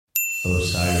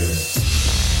Osiris.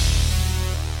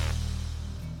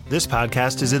 This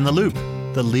podcast is In the Loop,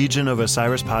 the Legion of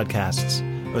Osiris podcasts.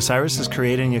 Osiris is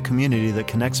creating a community that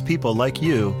connects people like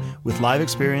you with live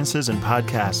experiences and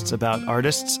podcasts about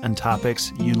artists and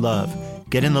topics you love.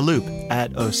 Get in the loop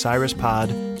at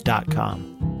osirispod.com.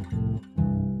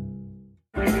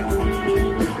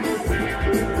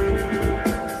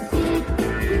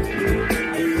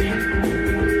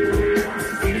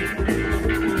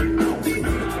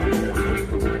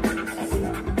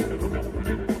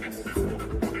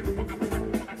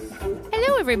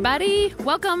 Everybody,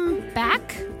 welcome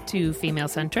back to Female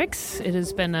Centrics. It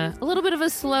has been a little bit of a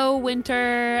slow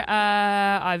winter.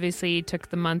 Obviously, took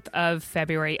the month of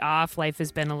February off. Life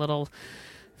has been a little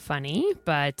funny,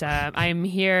 but I'm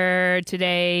here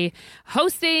today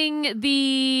hosting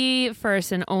the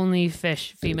first and only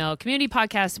Fish Female Community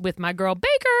Podcast with my girl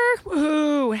Baker.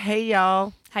 Woohoo! Hey,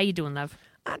 y'all. How you doing, love?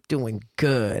 I'm doing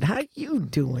good. How you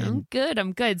doing? I'm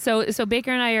good. So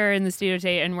Baker and I are in the studio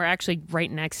today, and we're actually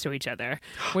right next to each other,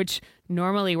 which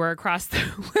normally we're across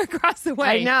the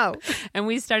way. I know. And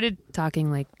we started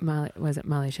talking like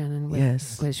Molly Shannon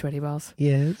with sweaty balls?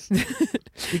 Yes.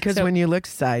 Because when you look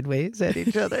sideways at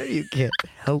each other, you can't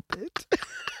help it.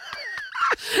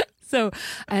 So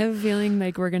I have a feeling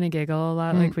like we're going to giggle a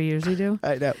lot like we usually do.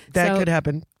 I know. That could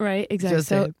happen. Right,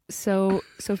 exactly. So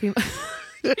female...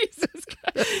 Jesus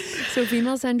Christ. So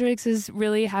Female Centrics is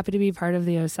really happy to be part of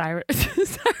the Osiris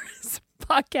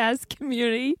podcast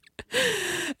community.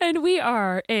 And we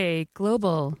are a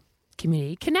global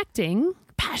community connecting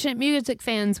passionate music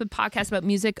fans with podcasts about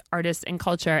music, artists, and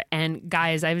culture. And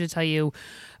guys, I have to tell you,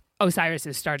 Osiris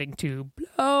is starting to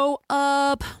blow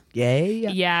up. Yay.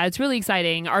 Yeah, it's really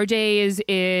exciting. RJ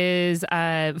is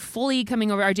fully coming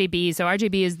over, RJB. So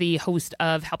RJB is the host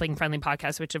of Helping Friendly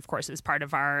Podcast, which of course is part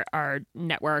of our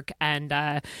network. And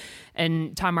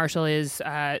Tom Marshall is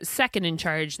second in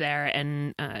charge there.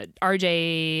 And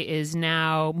RJ is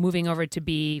now moving over to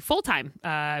be full-time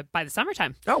by the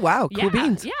summertime. Oh, wow. Cool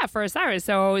beans. Yeah, for Osiris.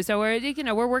 So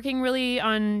we're working really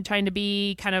on trying to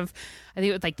be kind of, I think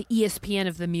it was like the ESPN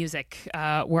of the music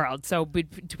world. So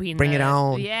between Bring it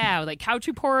on. Yeah, like couch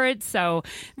reports. So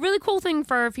really cool thing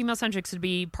for Female Centrics to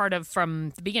be part of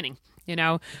from the beginning, you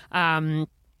know.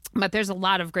 But there's a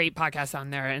lot of great podcasts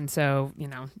on there. And so, you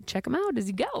know, check them out as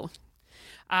you go.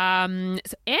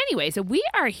 So we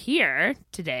are here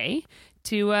today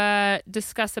to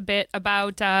discuss a bit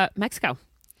about Mexico.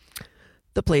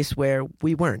 The place where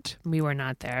we weren't. We were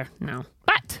not there, no.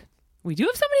 But we do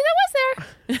have somebody that was there.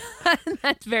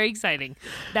 That's very exciting.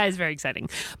 That is very exciting.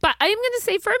 But I am going to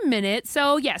say for a minute.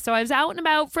 So I was out and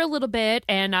about for a little bit,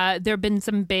 and there have been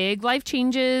some big life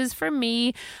changes for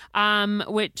me,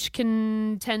 which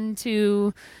can tend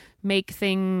to make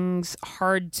things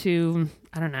hard to,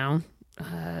 I don't know,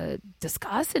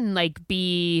 discuss and like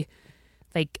be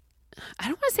like, I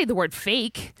don't want to say the word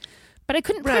fake, but I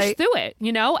couldn't push through it,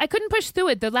 you know? I couldn't push through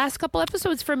it. The last couple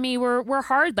episodes for me were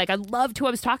hard. Like, I loved who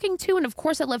I was talking to, and of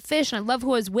course I love Fish, and I love who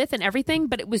I was with and everything,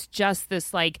 but it was just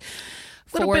this, like,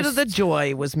 a little bit of the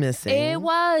joy was missing. It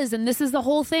was, and this is the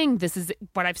whole thing. This is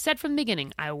what I've said from the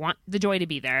beginning. I want the joy to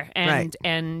be there.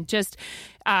 And just,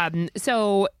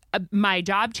 my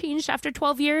job changed after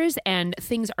 12 years, and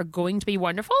things are going to be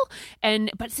wonderful.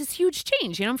 But it's this huge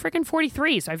change. You know, I'm freaking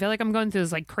 43, so I feel like I'm going through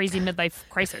this like crazy midlife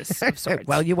crisis of sorts.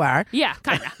 Well, you are. Yeah,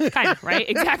 kind of, right?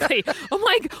 Exactly. I'm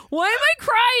like, why am I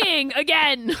crying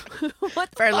again?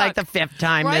 What the For fuck? like the fifth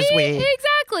time right? this week.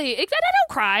 Exactly. I don't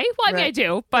cry. Well, I mean, I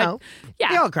do, but no.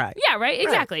 yeah. You all cry. Yeah, right?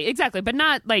 Exactly. But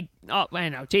not like, oh, I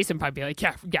know. Jason probably be like,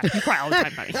 yeah, you cry all the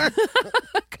time, honey.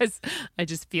 Because I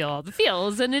just feel all the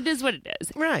feels, and it is what it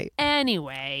is. Right.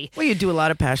 Anyway. Well, you do a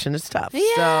lot of passionate stuff.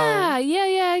 Yeah,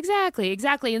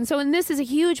 exactly. And this is a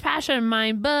huge passion of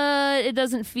mine, but it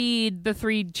doesn't feed the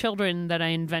 3 children that I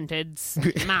invented's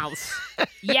mouths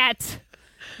yet.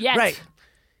 Right.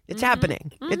 It's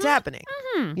happening. It's happening.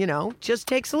 You know, just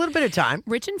takes a little bit of time.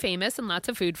 Rich and famous and lots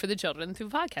of food for the children through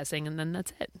podcasting, and then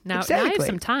that's it. Now I Exactly. have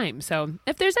some time. So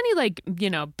if there's any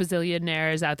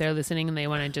bazillionaires out there listening and they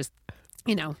want to just,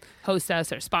 host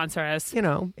us or sponsor us.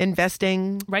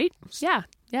 Investing. Right? Yeah.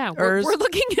 Yeah. We're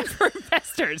looking in for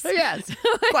investors. Yes.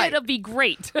 It'll be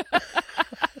great.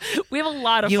 We have a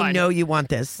lot of fun. You know you want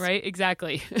this. Right?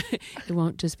 Exactly. It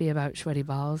won't just be about sweaty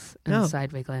balls and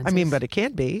sideways glances. I mean, but it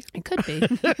can be. It could be.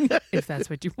 If that's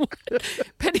what you want.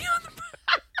 Depending on the...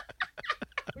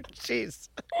 Jeez.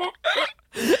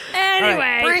 Anyway.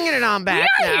 Right, bringing it on back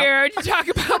We're now. here to talk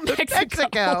about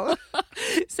Mexico.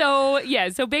 So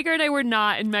Baker and I were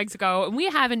not in Mexico, and we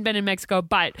haven't been in Mexico,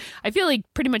 but I feel like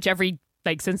pretty much every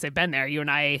like since they've been there, you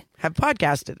and I Have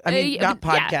podcasted. I mean, not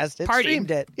podcasted, partied.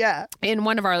 streamed it. Yeah. in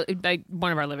one of our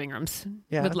living rooms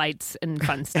Yeah. with lights and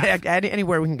fun stuff.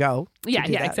 Anywhere we can go. to Yeah,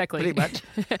 do yeah, that, exactly. Pretty much.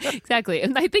 Exactly.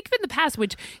 And I think in the past,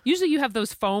 which usually you have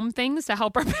those foam things to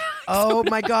help our backs. Oh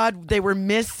my God, they were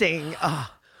missing. Oh,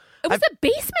 It was the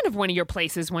basement of one of your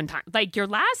places one time, like your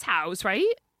last house, right?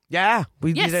 yeah,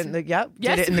 we Yes. did it. Did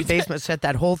Yes, it in the we did. basement. Set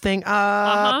that whole thing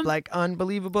up, like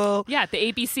unbelievable. Yeah,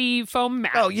 the ABC foam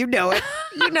mat. Oh, you know it.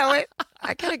 You know it.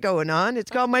 I got it going on.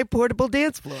 It's called my portable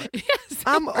dance floor. Yes,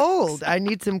 I'm old. I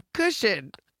need some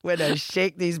cushion when I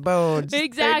shake these bones. They're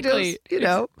Exactly. just, you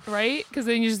know. right? Because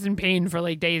then you're just in pain for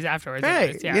like days afterwards. Hey,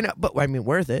 anyways, yeah. you know, but I mean,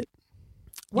 worth it.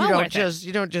 Well you don't worth it.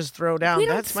 you don't just throw down. we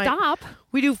don't That's stop.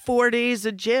 We do 4 days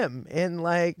of gym in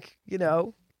like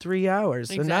 3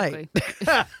 hours a night.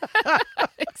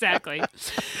 Exactly.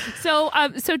 So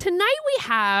tonight we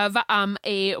have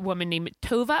a woman named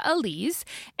Tova Elise,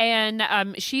 and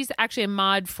she's actually a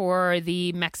mod for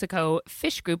the Mexico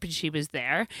Fish Group, and she was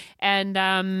there.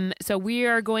 And so we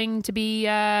are going to be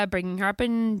bringing her up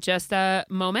in just a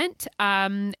moment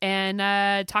and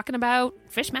talking about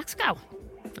Fish Mexico.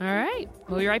 All right.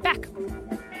 We'll be right back.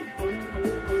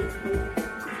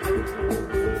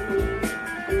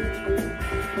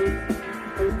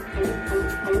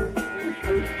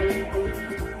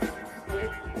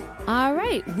 All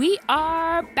right, we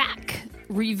are back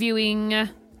reviewing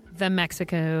the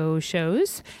Mexico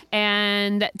shows.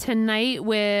 And tonight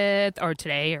or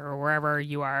today or wherever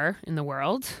you are in the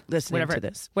world, Listening to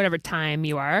this. whatever time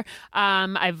you are,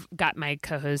 I've got my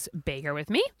co-host Baker with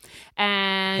me.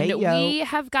 And Hey, yo. we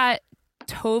have got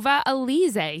Tova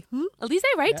Elise. Elise,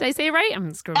 right? Did I say it right?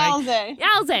 I'm screwing.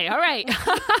 Alze. All right.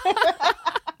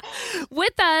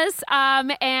 With us.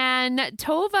 And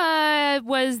Tova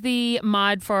was the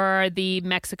mod for the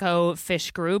Mexico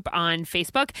Fish Group on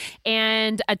Facebook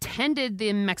and attended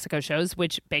the Mexico shows,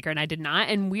 which Baker and I did not.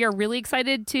 And we are really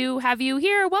excited to have you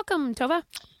here. Welcome, Tova.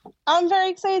 I'm very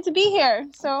excited to be here.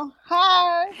 So,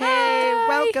 hi. Hey,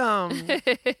 welcome.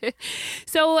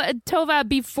 So, Tova,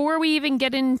 before we even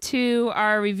get into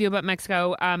our review about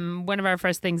Mexico, one of our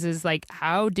first things is like,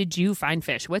 how did you find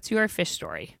fish? What's your fish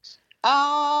story?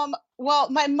 Well,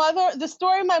 the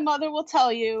story my mother will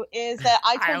tell you is that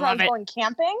I told her I was going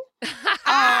camping.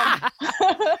 I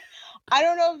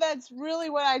don't know if that's really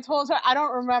what I told her. I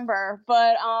don't remember,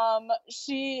 but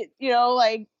she,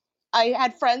 like I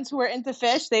had friends who were into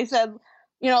fish. They said,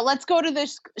 let's go to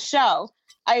this show.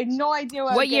 I had no idea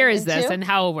what year is this and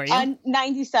how old were you?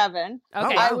 97.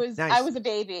 Okay. I was a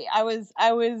baby. I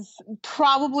was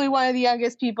probably one of the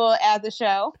youngest people at the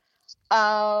show.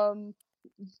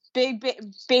 Big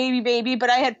baby, but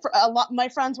I had a lot. My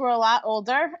friends were a lot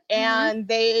older, and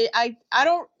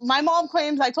my mom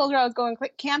claims I told her I was going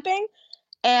camping,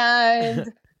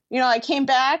 and I came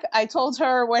back. I told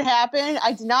her what happened.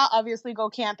 I did not obviously go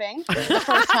camping the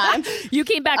first time. You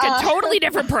came back a totally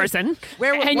different person,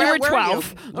 and you were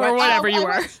 12 or whatever you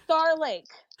were. I was Star Lake.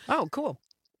 Oh, cool.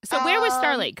 So where was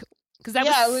Star Lake? Because that it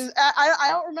was. I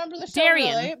don't remember the show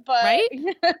Darien, really, but right?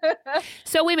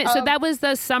 So wait a minute. So that was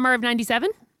the summer of '97.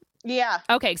 Yeah.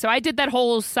 Okay, so I did that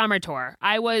whole summer tour.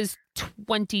 I was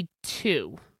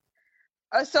 22.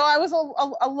 So I was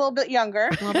a little bit younger.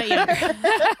 A little bit younger.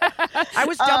 I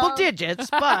was double digits,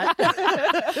 but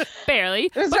barely.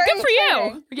 It was but very good for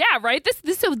exciting. you. Yeah, right.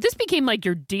 This became like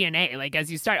your DNA, like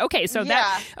as you start. Okay, so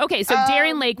so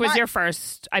Darien Lake was your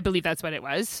first. I believe that's what it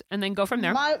was, and then go from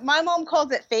there. My mom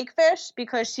calls it fake fish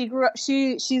because she grew up.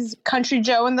 She's Country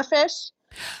Joe in the fish.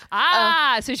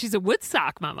 So she's a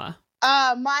Woodstock mama.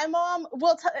 My mom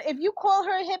will if you call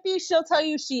her a hippie, she'll tell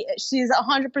you she's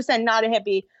 100% not a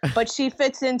hippie, but she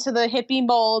fits into the hippie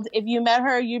mold. If you met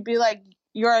her, you'd be like,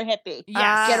 you're a hippie.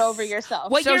 Yes. Get over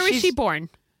yourself. What year was she born?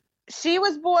 She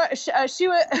was born. She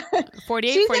was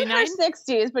 48, she's 49? in her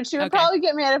 60s, but she would probably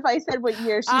get mad if I said what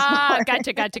year she's born.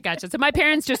 Gotcha. So my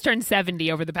parents just turned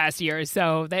 70 over the past year.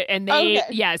 So they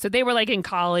so they were like in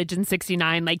college in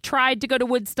 69, like tried to go to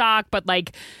Woodstock, but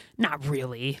like not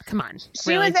really. Come on.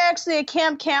 She was actually a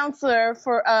camp counselor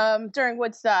for during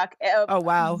Woodstock. Oh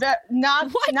wow.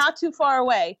 Not too far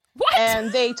away. What?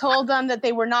 And they told them that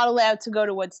they were not allowed to go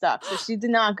to Woodstock, so she did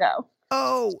not go.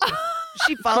 Oh.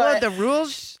 She followed the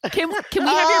rules. Can we have your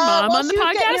mom on the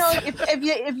podcast?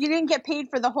 If you didn't get paid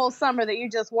for the whole summer that you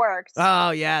just worked.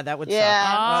 Oh yeah, that would suck.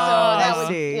 Yeah. So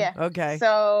that would Okay.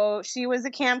 So she was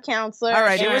a camp counselor. All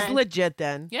right, it was legit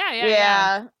then.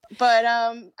 Yeah. But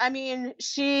I mean,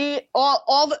 she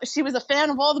was a fan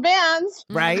of all the bands.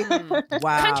 Right?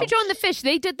 Wow. Country Joe and the Fish,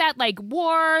 they did that like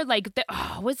war, like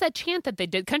what's that chant that they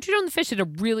did? Country Joe and the Fish did a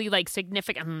really like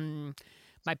significant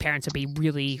My parents would be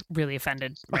really, really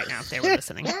offended right now if they were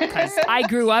listening, because I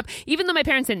grew up, even though my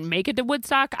parents didn't make it to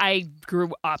Woodstock, I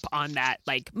grew up on that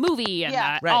like movie and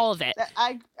all of it.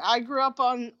 I grew up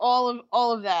on all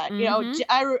of that. You know,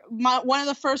 one of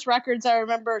the first records I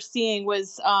remember seeing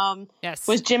was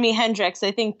Jimi Hendrix.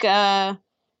 I think. Nice.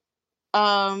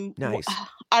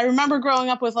 I remember growing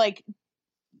up with like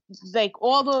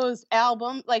all those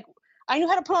albums, like. I knew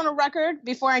how to put on a record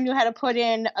before I knew how to put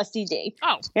in a CD.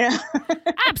 Oh, you know?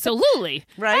 Absolutely.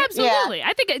 Right? Absolutely. Yeah.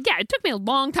 I think, it took me a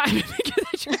long time to figure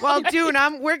that. Well, dude,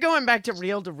 we're going back to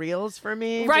reel to reels for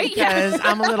me. Right? Because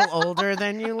I'm a little older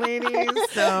than you ladies.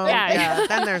 So,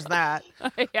 then there's that.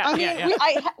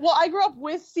 I grew up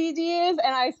with CDs,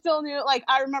 and I still knew, like,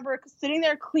 I remember sitting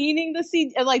there cleaning the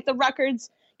CD, like, the records.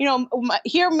 You know,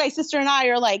 my sister and I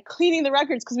are, like, cleaning the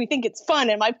records because we think it's fun.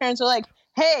 And my parents are like,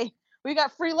 hey, we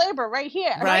got free labor right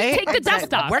here. Right? Take the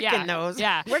dust off. Working those.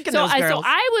 Yeah. Working those girls. So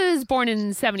I was born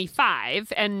in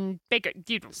 75 and Baker,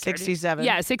 67.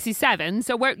 Yeah, 67.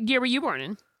 So what year were you born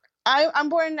in? I'm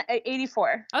born at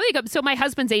 84. Oh, there you go. So my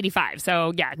husband's 85.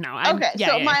 So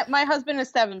my husband is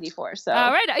 74. So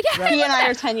all right. Yeah. He and I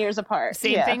are 10 years apart.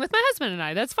 Same thing with my husband and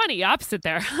I. That's funny. Opposite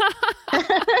there.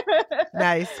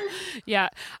 Nice. Yeah.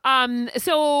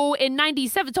 So in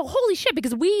 97. So holy shit,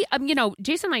 because we,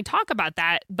 Jason and I talk about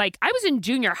that. Like I was in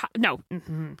junior high. No.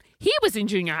 Mm-hmm. He was in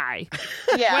junior high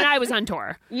when I was on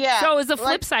tour. Yeah. So it was the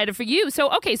flip side for you.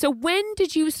 So, okay. So when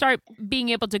did you start being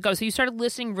able to go? So you started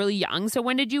listening really young. So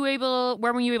when were you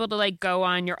able to like go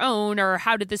on your own, or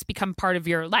how did this become part of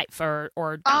your life or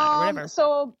whatever?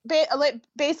 So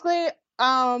basically,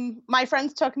 my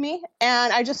friends took me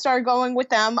and I just started going with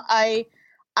them. I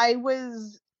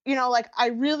was, I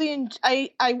really,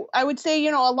 I would say,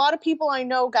 a lot of people I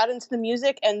know got into the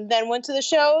music and then went to the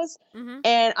shows. Mm-hmm.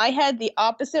 And I had the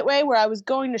opposite way where I was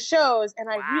going to shows and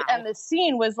and the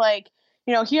scene was like,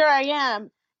 here I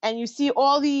am. And you see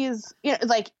all these,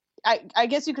 I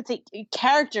guess you could say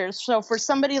characters. So for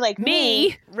somebody like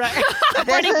me right,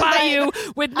 running by you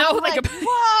with no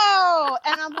whoa,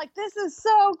 and I'm like, this is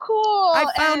so cool. I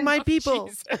found my people.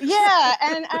 Yeah,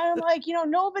 and I'm like,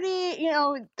 nobody,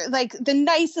 like the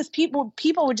nicest people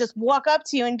would just walk up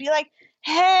to you and be like,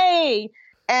 hey.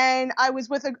 And I was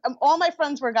with all my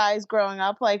friends were guys growing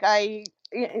up. Like I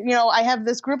have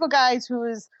this group of guys who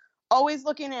is always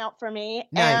looking out for me.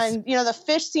 Nice. And the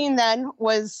Phish scene then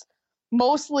was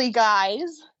mostly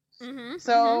guys. Mm-hmm,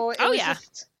 so it was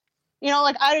just,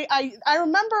 like I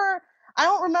remember, I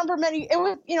don't remember many, it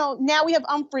was, now we have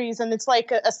Umphreys and it's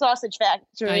like a sausage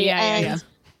factory.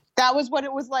 That was what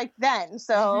it was like then.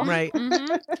 So, right.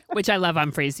 Mm-hmm. Which I love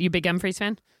Umphreys. You a big Umphreys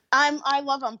fan? I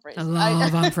love Umphreys. I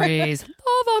love Umphreys.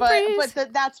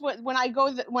 But that's what when I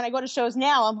go to shows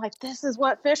now, I'm like, this is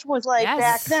what Phish was like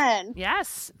back then.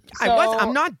 Yes. So,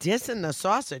 I'm not dissing the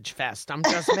sausage fest. I'm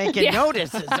just making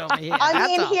notices over here. I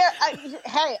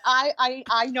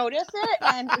notice it,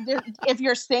 and if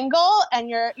you're single and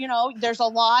you're, there's a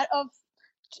lot of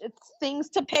things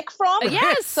to pick from.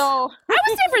 Yes. So I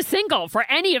was never single for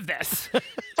any of this.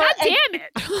 God damn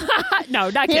it. No,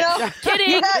 not kidding.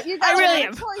 Kidding. You I really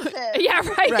am. Choices. Yeah,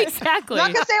 right. Exactly.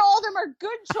 I'm not going to say all of them are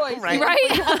good choices. Right.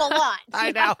 You have a lot.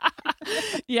 I know.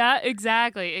 Yeah,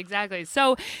 exactly.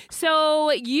 So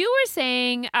you were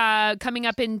saying coming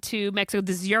up into Mexico,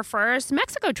 this is your first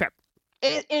Mexico trip.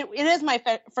 It is my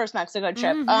first Mexico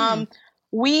trip. Mm-hmm.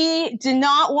 We did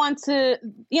not want to,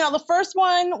 the first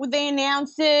one, they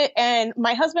announced it, and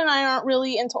my husband and I aren't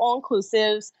really into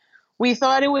all-inclusives. We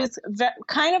thought it was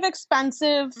kind of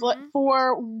expensive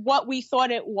for what we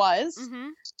thought it was. Mm-hmm.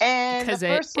 And the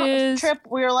first trip,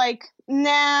 we were like,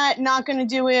 nah, not going to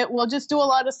do it. We'll just do a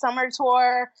lot of summer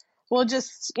tour. We'll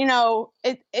just,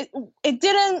 it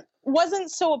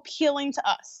wasn't so appealing to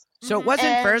us. So it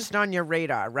wasn't first on your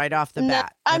radar right off the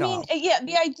bat. The idea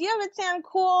of it sounded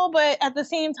cool, but at the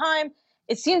same time,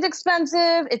 it seemed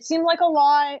expensive. It seemed like a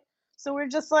lot. So we're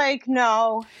just like,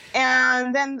 no.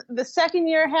 And then the second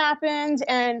year happened,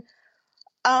 and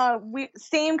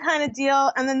same kind of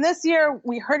deal. And then this year,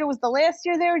 we heard it was the last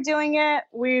year they were doing it.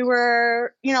 We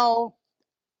were,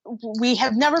 we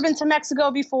have never been to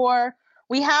Mexico before.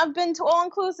 We have been to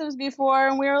all-inclusives before,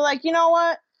 and we were like, you know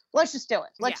what? Let's just do it.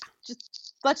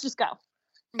 Let's just go.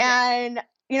 Yeah. And,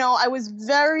 I was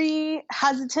very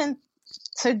hesitant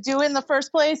to do it in the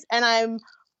first place. And I'm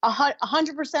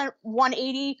 100%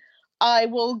 180. I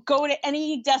will go to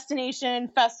any destination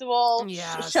festival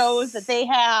shows that they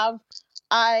have.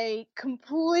 I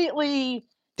completely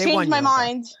changed my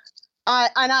mind.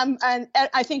 And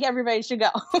I think everybody should go.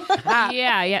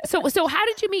 Yeah. So how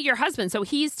did you meet your husband? So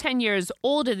he's 10 years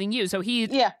older than you. So he's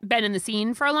been in the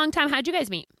scene for a long time. How'd you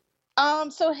guys meet?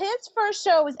 So his first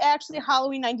show was actually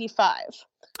Halloween '95.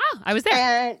 Oh, I was there.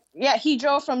 And yeah, he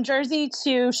drove from Jersey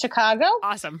to Chicago.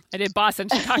 Awesome. I did Boston,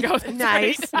 Chicago.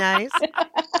 Nice. That's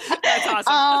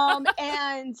awesome.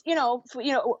 And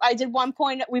I did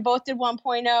 1.0. We both did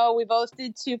 1.0. We both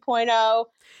did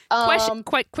 2.0.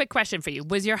 Quick question for you.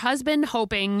 Was your husband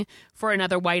hoping for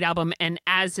another White Album and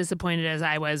as disappointed as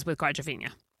I was with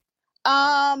Quadrophenia?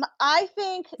 I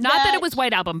think not that it was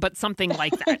White Album, but something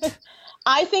like that.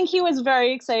 I think he was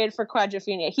very excited for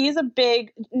Quadrophenia. He's a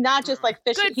big, not just like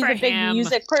Fish, he's a big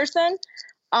music person.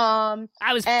 I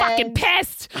was fucking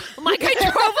pissed. I'm like, I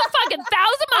drove a fucking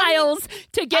 1,000 miles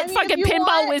to get fucking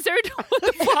Pinball Wizard. What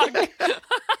the fuck?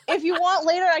 If you want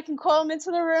later, I can call him into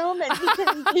the room and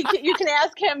you can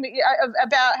ask him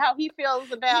about how he feels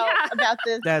about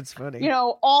this. That's funny.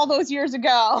 All those years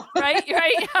ago. Right.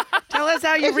 Tell us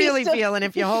how you really feel and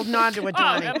if you're holding on to it,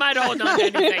 Tony. I might hold on to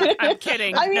anything. I'm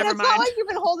kidding. I mean, Never it's mind. not like you've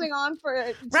been holding on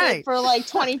for like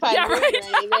 25 years or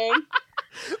anything.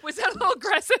 Was that a little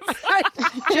aggressive?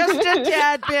 Just a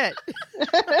tad bit.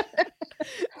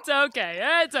 It's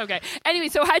okay. Anyway,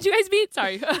 so how'd you guys meet?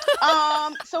 Sorry.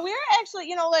 So we were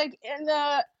actually, like in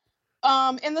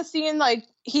the scene, like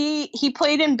he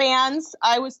played in bands.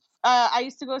 I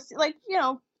used to go see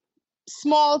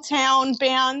small town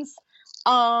bands.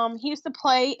 He used to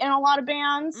play in a lot of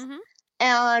bands,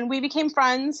 and we became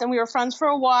friends, and we were friends for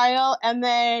a while, and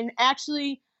then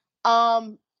actually,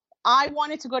 I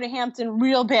wanted to go to Hampton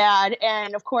real bad,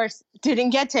 and of course,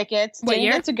 didn't get tickets.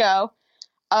 Didn't get to go.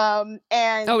 And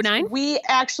 2009? We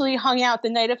actually hung out the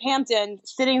night of Hampton,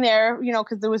 sitting there,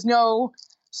 because there was no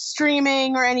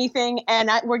streaming or anything,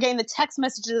 and we're getting the text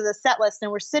messages of the set list,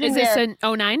 and we're sitting there. Is this in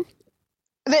 2009?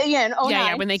 Yeah, in 2009.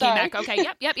 Yeah, when they came back. Okay,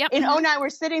 yep. In 2009, we're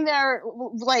sitting there,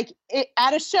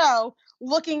 at a show,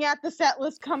 looking at the set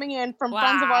list coming in from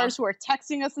friends of ours who are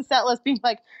texting us the set list, being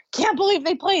like, "Can't believe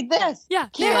they played this." Yeah,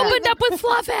 they opened up with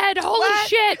Fluffhead. Holy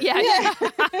shit! Yeah.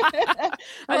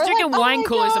 I was drinking wine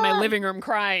coolers in my living room,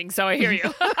 crying. So I hear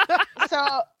you.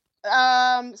 So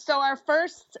our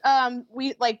first,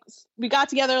 we got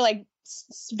together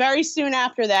very soon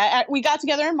after that. We got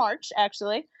together in March,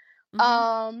 actually.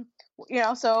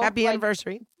 So happy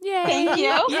anniversary. Yeah. Thank you.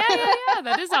 Yeah.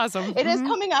 That is awesome. It is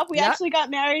coming up. We actually got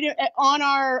married on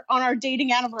our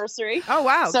dating anniversary. Oh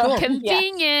wow. So cool.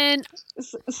 Convenient.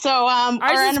 So ours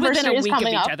our is anniversary within a is week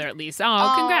coming of each up. other at least.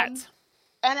 Oh, congrats.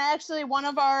 And actually one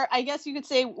of our, I guess you could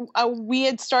say, we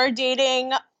had started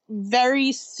dating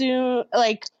very soon,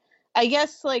 I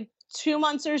guess 2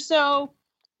 months or so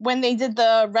when they did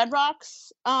the Red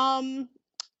Rocks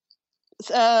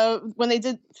when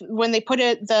they put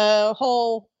it, the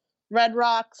whole Red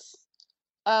Rocks,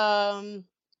 the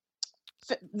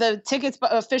tickets,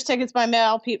 Fish tickets by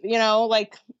mail, people, the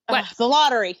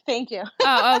lottery. Thank you.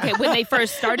 Oh, okay. When they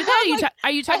first started that, are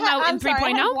you talking about in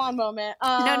 3.0? One moment.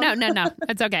 No.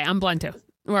 It's okay. I'm blonde too.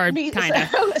 Or kind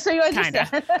of. So you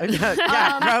understand.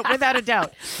 No, without a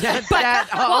doubt. That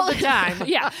all the time.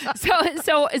 Yeah.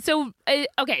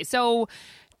 Okay. So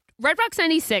Red Rocks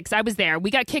 96, I was there.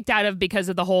 We got kicked out of because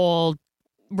of the whole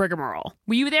rigmarole.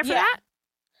 Were you there for that?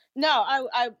 No,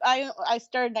 I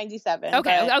started 97.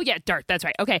 Okay. But... Oh yeah, Dirt. That's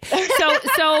right. Okay.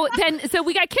 So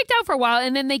we got kicked out for a while,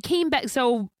 and then they came back.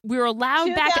 So we were allowed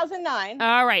 2009. back.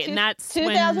 All right, and that's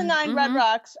 2009 Red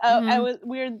Rocks.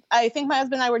 I think my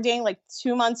husband and I were dating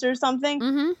 2 months or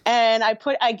something, and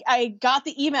I got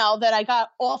the email that I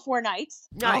got all 4 nights,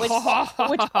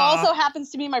 which also happens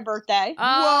to be my birthday.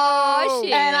 Oh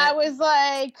shit! And I was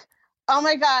like, oh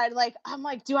my god! I'm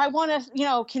like, do I want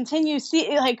to continue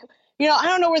I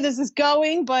don't know where this is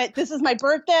going, but this is my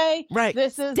birthday. Right.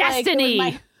 This is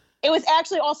destiny. It was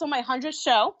actually also my 100th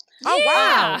show. Oh,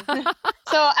 wow.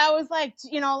 So I was like,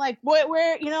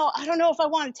 where, I don't know if I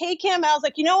want to take him. I was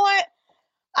like, you know what?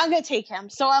 I'm going to take him.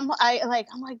 So I'm like,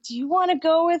 do you want to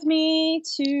go with me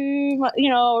to,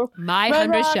 my Red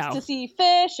 100th Rocks show to see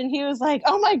Fish? And he was like,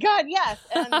 oh my God, yes.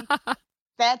 And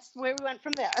that's where we went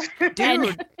from there.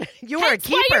 Dude, you were a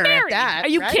keeper at that. Are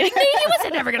you kidding me? He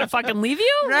wasn't ever going to fucking leave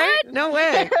you. Right? What? No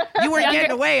way. You weren't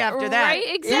getting away after that. Right?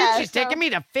 Exactly. Yeah, She's taking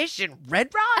me to Fish in Red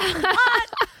Rock? What?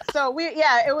 So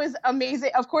it was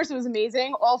amazing. Of course it was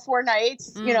amazing. All 4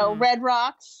 nights, Red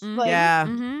Rocks. Yeah.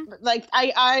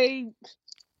 I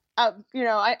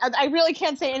really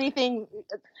can't say anything.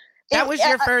 That was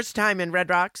your first time in Red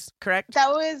Rocks, correct? That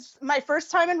was my first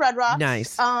time in Red Rocks.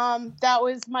 Nice. That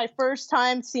was my first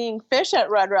time seeing Fish at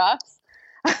Red Rocks.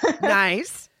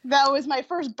 Nice. That was my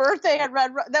first birthday at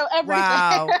Red Rocks. Everything.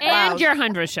 Wow. And your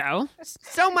 100th show.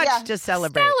 So much to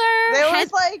celebrate. Stellar.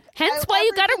 It was Hence why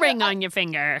you got a ring on your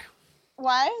finger.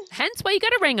 Why? Hence why you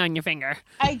got a ring on your finger.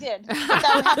 I did. But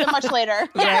that would happen much later.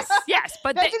 Yes.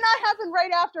 But that did not happen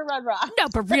right after Red Rock. No,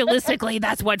 but realistically,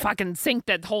 that's what fucking synced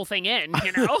that whole thing in,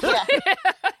 you know? Yeah.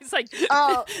 It's like,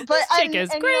 but this chick is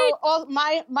great. You know,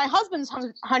 my husband's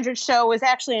 100 show was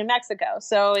actually in Mexico.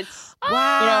 So it's,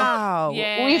 wow. you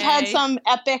know, we've had some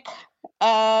epic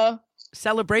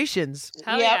celebrations.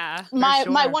 Hell yeah. My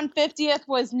 150th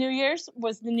was the New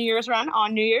Year's run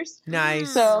on New Year's.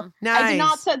 Nice. So nice. I did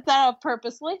not set that up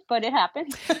purposely, but it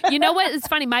happened. You know what? It's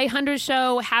funny. My 100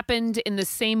 show happened in the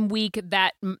same week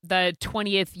that the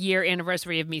 20th year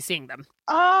anniversary of me seeing them.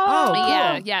 Oh,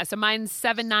 cool. Yeah. So mine's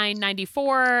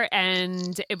 7/9/94,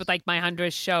 and it was like my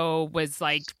 100th show was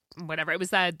like whatever. It was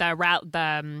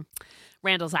the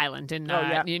Randall's Island in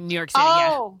New York City.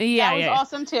 Oh, that was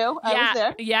awesome too. I was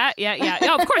there. Yeah.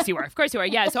 Oh, of course you were.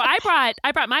 Yeah. So I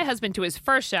brought my husband to his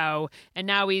first show, and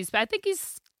now he's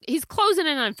closing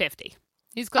in on 50.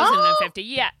 He's closing in on 50.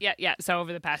 Yeah. So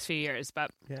over the past few years,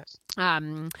 but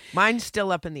mine's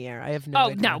still up in the air. I have no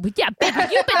idea. No. Yeah, Baker,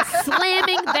 you've been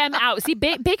slamming them out. See,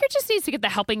 Baker just needs to get the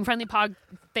Helping Friendly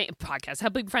podcast.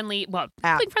 Helping Friendly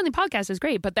podcast is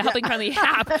great, but the Helping Friendly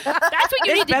app, that's what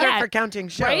you need to get. It's better for counting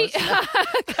shows. Right?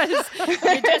 Because you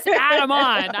just add them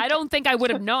on. I don't think I would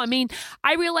have known. I mean,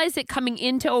 I realized it coming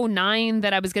into 2009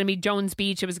 that I was going to be Jones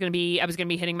Beach. I was going to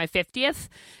be hitting my 50th.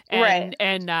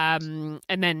 And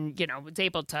then, you know, was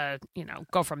able to, you know,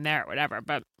 go from there or whatever.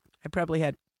 But I probably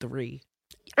had 3.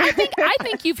 I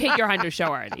think you've hit your 100 show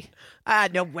already.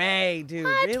 No way, dude.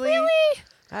 What? Really?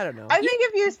 I don't know. I think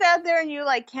if you sat there and you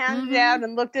like counted out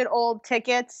and looked at old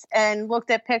tickets and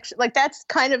looked at pictures, like that's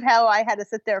kind of how I had to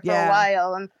sit there for a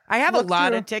while. And I have a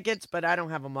lot of tickets, but I don't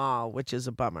have them all, which is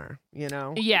a bummer. You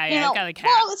know? Yeah. You know,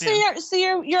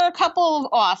 you're a couple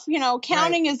off. You know,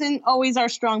 counting isn't always our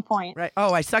strong point. Right.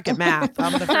 Oh, I suck at math.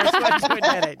 I'm the first one to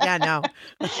admit it. Yeah, no.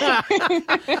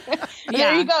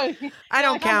 There you go. I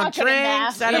don't count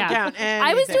drinks. I don't count anything.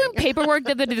 I was doing paperwork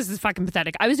the other day. This is fucking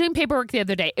pathetic. I was doing paperwork the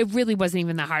other day. It really wasn't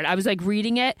even that hard. I was like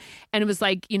reading it, and it was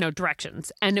like, you know,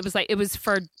 directions, and it was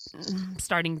for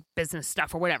starting business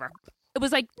stuff or whatever. It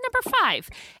was like number 5,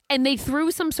 and they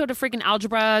threw some sort of freaking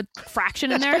algebra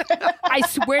fraction in there. I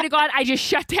swear to God, I just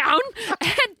shut down.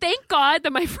 And thank God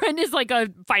that my friend is like a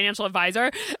financial advisor.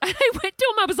 And I went to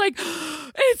him. I was like,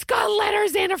 it's got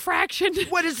letters and a fraction.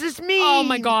 What does this mean? Oh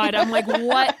my God. I'm like,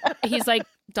 what? He's like,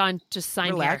 Dawn, just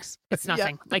sign Relax. here. It's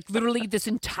nothing. Like literally this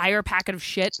entire packet of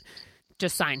shit.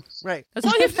 Just sign. Right. That's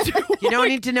all you have to do. You don't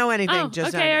need to know anything.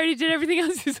 Just okay, I already did everything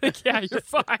else. He's like, yeah, you're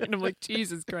fine. I'm like,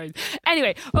 Jesus Christ.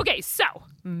 Anyway, okay, so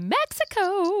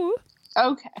Mexico.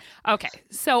 Okay,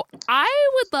 so I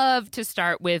would love to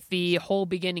start with the whole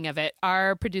beginning of it.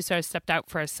 Our producer stepped out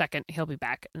for a second. He'll be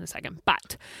back in a second.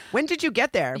 But when did you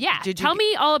get there? Yeah, tell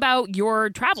me all about your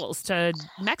travels to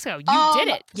Mexico. You did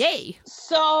it. Yay.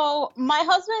 So my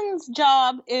husband's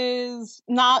job is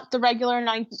not the regular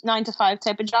 9 to 5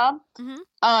 type of job.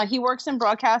 Mm-hmm. He works in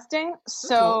broadcasting.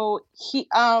 So he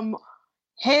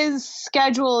his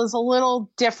schedule is a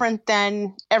little different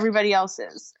than everybody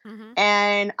else's. Mm-hmm.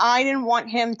 And I didn't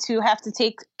want him to have to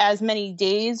take as many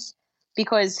days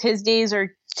because his days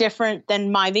are different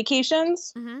than my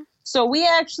vacations. Mm-hmm. So we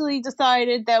actually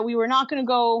decided that we were not going to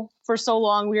go for so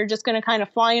long. We were just going to kind of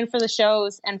fly in for the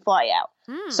shows and fly out.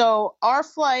 Mm. So our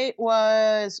flight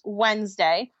was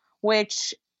Wednesday,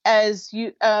 which as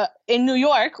you in New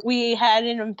York, we had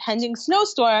an impending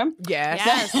snowstorm. Yes.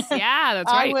 Yeah,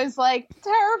 that's right. I was like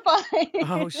terrified.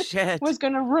 Oh shit! Was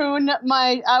going to ruin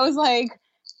my. I was like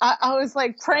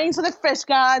praying to the fish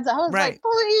gods. I was like,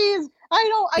 please,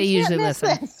 I can't miss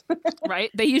this.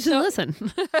 Right? They usually listen.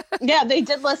 Yeah, they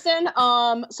did listen.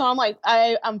 So I'm like,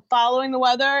 I'm following the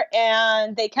weather,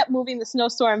 and they kept moving the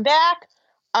snowstorm back.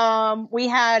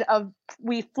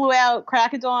 We flew out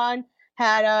crack of dawn,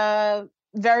 had a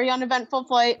very uneventful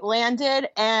flight, landed,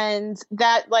 and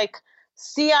that like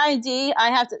CID,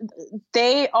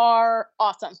 they are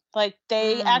awesome. Like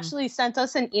they actually sent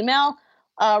us an email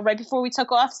right before we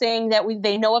took off saying that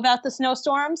they know about the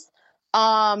snowstorms.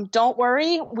 Don't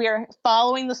worry, we're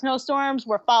following the snowstorms.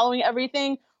 We're following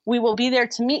everything. We will be there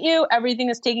to meet you. Everything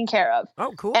is taken care of.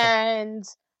 Oh, cool. And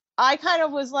I kind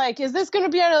of was like, is this going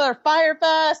to be another Fire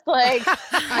Fest? Like,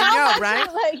 I know,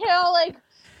 right? Like, you know, like,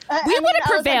 we would have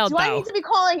prevailed, like, do I need to be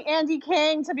calling Andy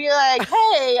King to be like,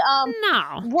 hey,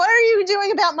 no, what are you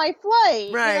doing about my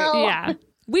flight? Right. You know? Yeah.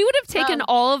 We would have taken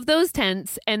all of those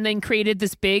tents and then created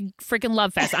this big freaking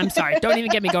love fest. I'm sorry. Don't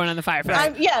even get me going on the Fire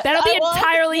Fest. That'll be an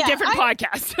entirely different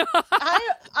podcast.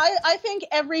 I think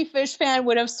every fish fan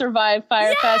would have survived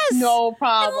Fire Fest, no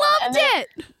problem. I loved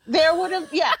it. there would have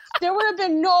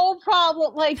been no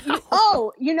problem. Like, you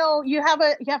have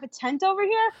a tent over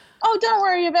here. Oh, don't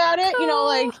worry about it.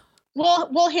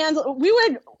 We'll handle.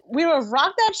 We would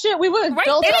rock that shit. We would have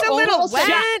built it's a little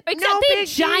wet. Except they had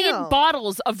giant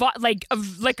bottles of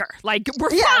liquor. Like, we're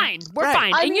fine. We're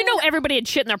fine. And everybody had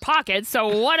shit in their pockets, so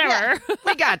whatever. Yeah.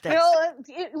 We got this.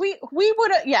 We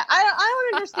would have. Yeah, I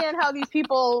don't understand how these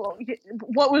people.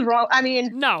 What was wrong? I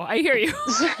mean, no, I hear you.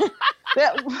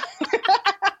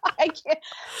 I can't.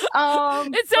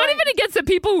 It's not even against the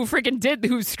people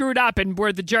who screwed up and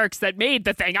were the jerks that made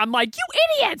the thing. I'm like, you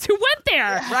idiots who went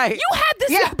there. Right. You had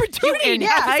this opportunity to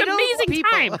have this amazing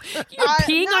time. You're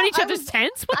peeing on each other's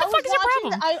tents? What the fuck is your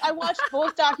problem? I watched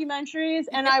both documentaries,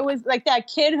 and I was like that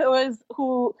kid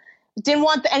who didn't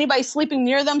want anybody sleeping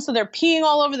near them, so they're peeing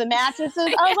all over the mattresses. I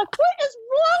was like, what is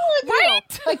wrong with you?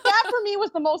 Like, that for me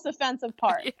was the most offensive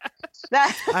part.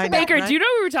 Yeah. Baker, do you know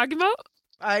what we were talking about?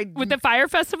 With the Fire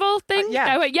Festival thing?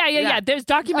 Yeah. There's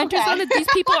documentaries on it. These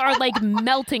people are like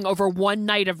melting over one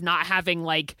night of not having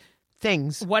like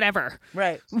things, whatever.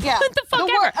 Right? Yeah. What the fuck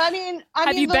ever?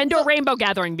 Have you been to a rainbow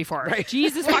gathering before? Right.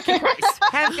 Jesus fucking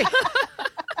Christ!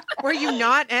 Were you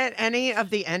not at any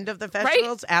of the end of the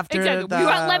festivals after the? You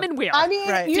at Lemon Wheel.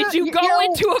 Did you go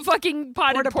into a fucking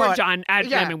potted porch on at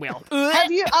Lemon Wheel?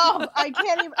 Have you? I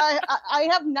can't even. I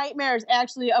have nightmares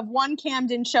actually of one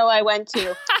Camden show I went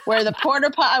to where the porta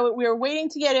potty. We were waiting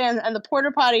to get in, and the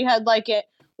porta potty had like it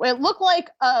looked like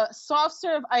a soft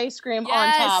serve ice cream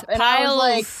on top, and I was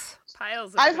like.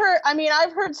 I've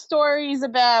heard stories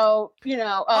about,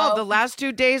 the last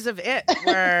 2 days of it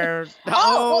were,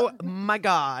 my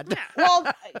God. Well,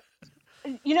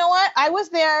 you know what? I was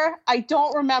there. I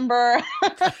don't remember.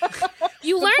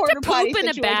 You learned to poop in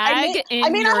a bag in your tent. I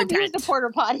may not have used a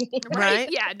porta potty. Right?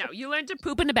 Yeah, no. You learned to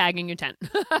poop in a bag in your tent.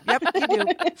 Yep, you do.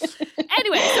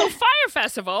 Anyway, so Fire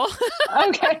Festival.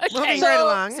 Okay. Moving right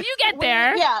along. So you get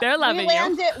there. They're loving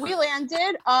you. We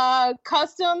landed.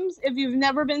 Customs, if you've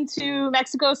never been to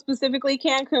Mexico, specifically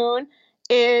Cancun,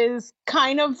 is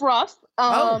kind of rough.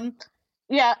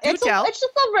 Yeah, it's just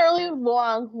a really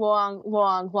long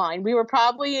line. We were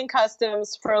probably in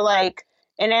customs for like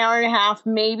an hour and a half,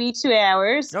 maybe 2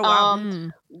 hours. Oh, wow.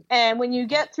 And when you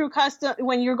get through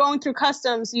when you're going through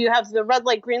customs, you have the red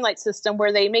light, green light system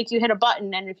where they make you hit a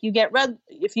button. And if you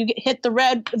hit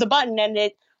the button and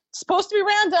it's supposed to be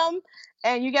random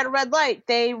and you get a red light,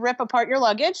 they rip apart your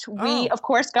luggage. We, of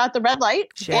course, got the red light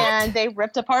and they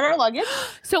ripped apart our luggage.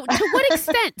 So to what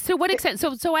extent?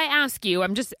 So I ask you,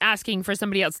 I'm just asking for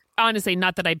somebody else. Honestly,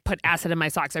 not that I put acid in my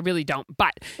socks. I really don't.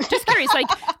 But just curious, like,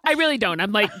 I really don't.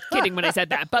 I'm like kidding when I said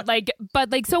that. But like,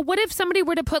 so what if somebody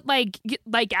were to put like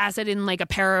acid in like a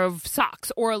pair of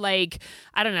socks or like,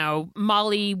 I don't know,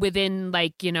 Molly within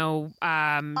like,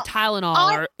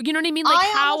 Tylenol or, you know what I mean? Like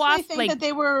I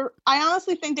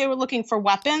honestly think they were looking for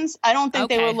weapons. I don't think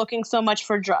they were looking so much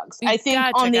for drugs. I think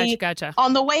on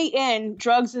the way in,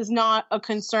 drugs is not a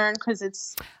concern because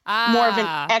it's more of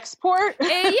an export.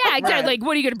 Yeah, exactly. Right. Like,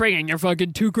 what are you going to bring in? Your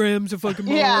fucking 2 grams of fucking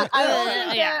more? Good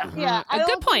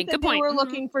point. They were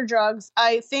looking for drugs.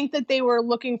 I think that they were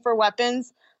looking for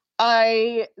weapons.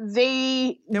 Why were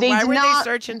they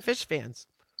searching fish fans?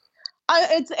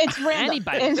 It's random.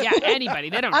 Anybody.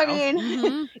 They don't know. I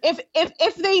mean,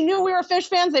 if they knew we were fish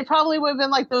fans, they probably would have been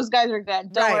like, those guys are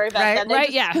dead. Don't worry about that.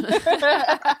 Right,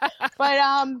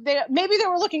 But maybe they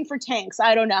were looking for tanks.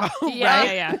 I don't know.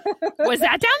 Yeah. Was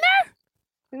that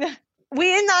down there? We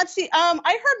did not see. I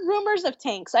heard rumors of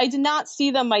tanks. I did not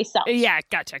see them myself. Yeah,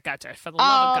 gotcha. For the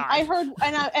love of God. I heard,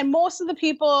 and most of the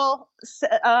people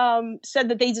said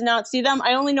that they did not see them.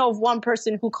 I only know of one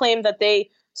person who claimed that they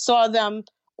saw them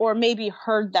or maybe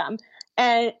heard them.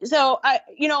 And so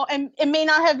and it may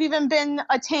not have even been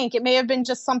a tank. It may have been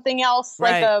just something else,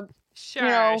 like a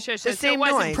Sure. The same it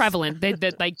wasn't noise. Prevalent. The mafia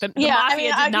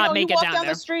did not make it down there. You walk down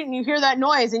the street and you hear that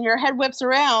noise, and your head whips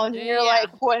around, and you're like,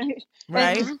 "What?"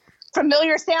 Right.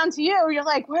 Familiar sound to you. You're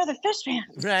like, "Where are the fish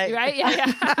fans?" Right.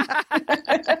 Yeah.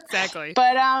 Exactly.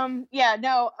 But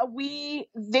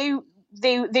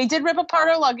they did rip apart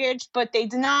our luggage, but they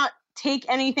did not take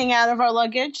anything out of our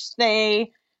luggage.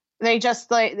 They just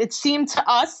it seemed to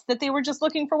us that they were just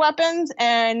looking for weapons,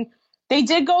 and they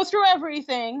did go through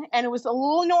everything, and it was a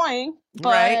little annoying.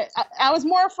 But I was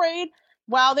more afraid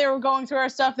while they were going through our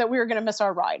stuff that we were going to miss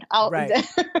our ride.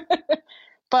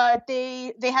 But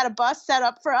they had a bus set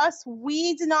up for us.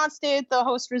 We did not stay at the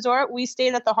host resort. We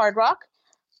stayed at the Hard Rock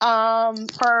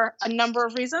for a number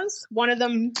of reasons. One of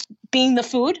them being the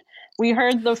food. We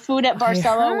heard the food at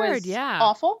Barcelo was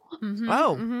awful. Mm-hmm.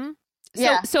 Oh.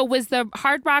 Mm-hmm. So was the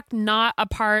Hard Rock not a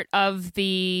part of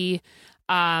the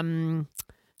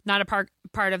Not a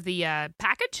part of the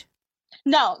package?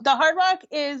 No, the Hard Rock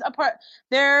is a part.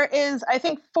 There is, I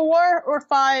think, 4 or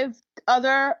 5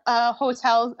 other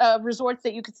hotels, resorts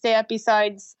that you could stay at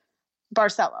besides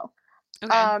Barcelo.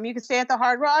 Okay. You could stay at the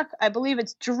Hard Rock. I believe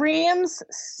it's Dreams,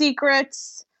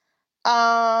 Secrets.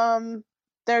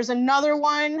 There's another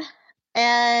one,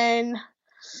 and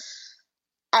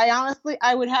I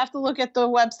would have to look at the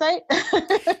website.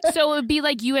 So it would be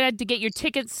like you had to get your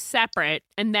tickets separate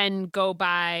and then go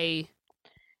by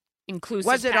inclusive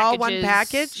Was it packages. all one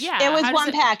package? Yeah. It was how does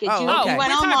one package. Oh, okay. You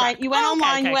went online. You went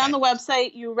online. You went on the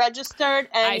website. You registered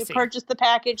and you purchased the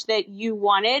package that you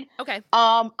wanted. Okay.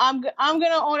 I'm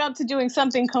gonna own up to doing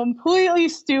something completely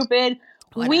stupid.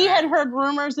 Whatever. We had heard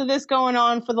rumors of this going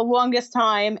on for the longest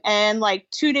time, and like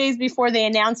 2 days before they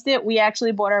announced it, we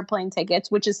actually bought our plane tickets,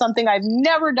 which is something I've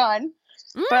never done.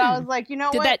 But I was like, you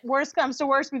know what? Worst comes to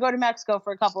worst, we go to Mexico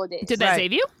for a couple of days. Did that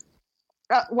save you?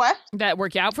 What? Did that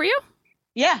work out for you?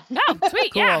 Yeah. Oh,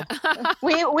 sweet. Yeah.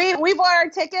 we bought our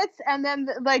tickets, and then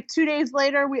like 2 days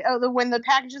later, when the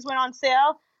packages went on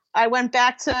sale, I went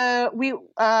back to we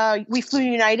flew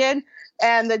United,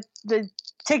 and the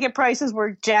ticket prices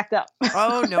were jacked up.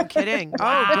 Oh, no kidding.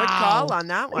 Wow. Oh, good call on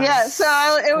that one. Yeah, so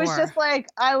it was just like,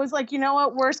 I was like, you know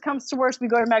what? Worst comes to worst, we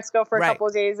go to Mexico for a couple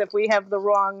of days if we have the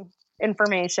wrong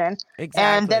information. Exactly.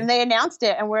 And then they announced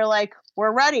it, and we're like,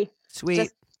 we're ready. Sweet.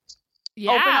 Just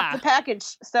open up the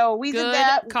package. So we did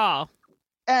that. Good call.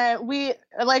 We,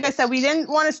 like I said, we didn't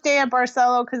want to stay at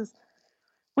Barcelo because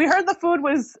we heard the food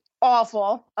was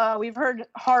awful. We've heard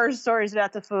horror stories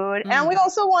about the food, and we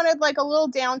also wanted like a little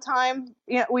downtime.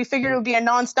 You know, we figured it would be a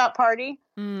nonstop party,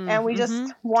 and we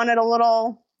just wanted a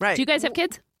little. Right. Do you guys have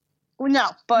kids? No,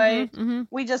 but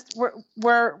we just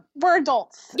we're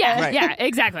adults. Yeah, yeah,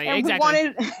 exactly, and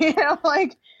exactly. We wanted,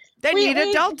 like. They need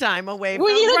adult time away from...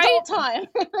 We need adult time.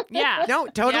 Yeah. No,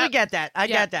 totally get that. I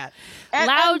get that.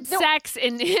 Loud sex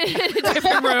in a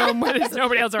different room when there's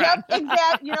nobody else around. Yep,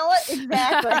 exactly. You know what?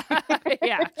 Exactly.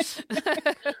 Yeah.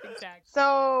 Exactly.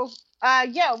 So,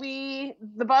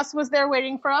 the bus was there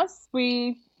waiting for us.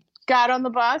 We got on the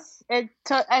bus. It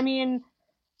took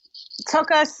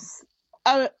us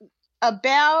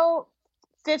about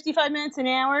 55 minutes an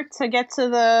hour to get to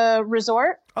the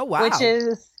resort. Oh, wow. Which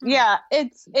is,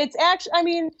 it's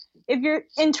actually, if you're,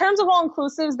 in terms of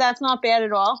all-inclusives, that's not bad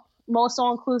at all. Most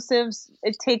all-inclusives,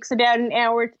 it takes about an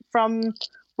hour from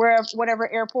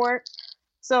whatever airport.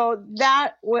 So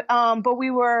that, but we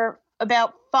were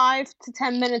about 5 to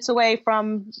 10 minutes away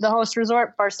from the host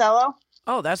resort, Barcelo.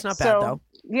 Oh, that's not bad, though.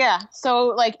 Yeah. So,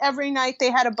 like, every night they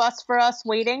had a bus for us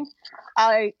waiting.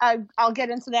 I'll get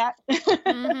into that.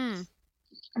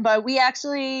 But we got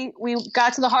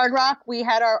to the Hard Rock. We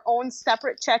had our own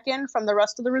separate check-in from the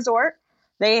rest of the resort.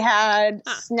 They had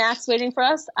snacks waiting for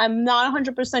us. I'm not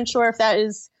 100% sure if that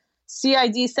is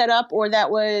CID set up or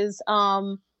that was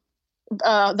the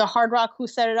Hard Rock who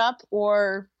set it up,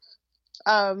 or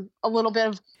a little bit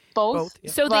of both.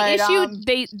 Yeah. So they issued,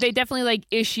 they definitely like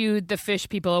issued the fish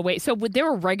people away. So there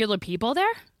were regular people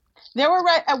there? There were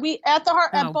actually at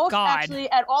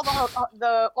all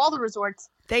the resorts.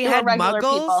 They had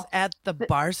muggles at the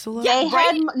Barcelona. They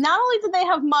had not only did they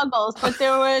have muggles, but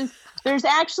there's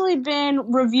actually been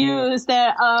reviews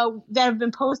that have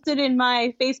been posted in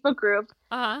my Facebook group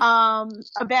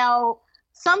about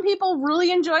some people really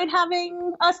enjoyed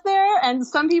having us there, and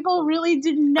some people really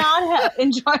did not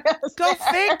enjoy us. Go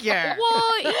figure.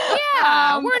 Well,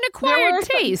 yeah, we're an acquired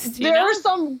taste. There were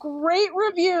some great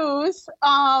reviews,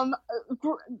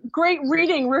 great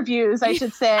reading reviews, I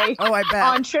should say. Oh, I bet.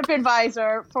 On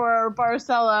TripAdvisor for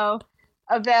Barcelo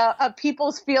about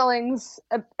people's feelings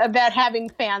about having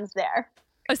fans there.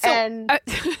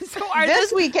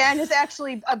 This weekend is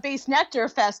actually a Base Nectar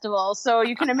festival, so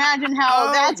you can imagine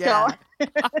how that's going.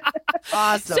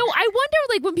 Awesome. So I wonder,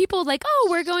 like, when people like, oh,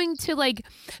 we're going to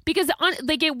because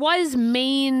it was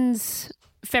Maine's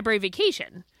February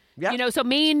vacation. Yeah. So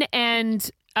Maine and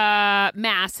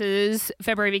Mass's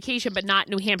February vacation, but not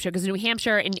New Hampshire, because New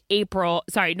Hampshire is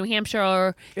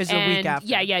a week after.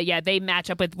 Yeah. They match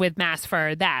up with Mass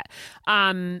for that.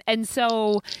 And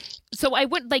so I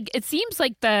would it seems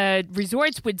like the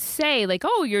resorts would say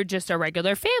oh, you're just a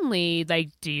regular family.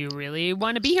 Do you really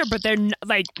want to be here? But they're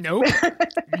nope,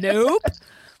 nope.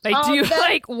 Do you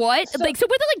what? So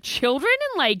were there children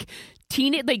and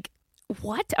teenage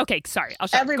what? Okay, sorry. I'll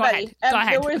shut. Everybody. Go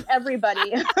ahead. There was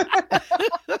everybody.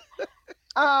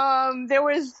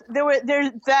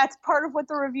 That's part of what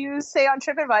the reviews say on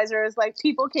TripAdvisor is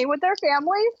people came with their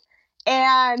families,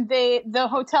 and the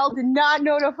hotel did not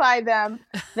notify them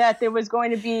that there was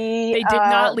going to be they did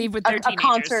not leave with their a teenagers.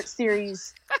 concert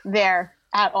series there.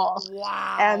 at all.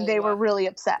 Wow. And they were really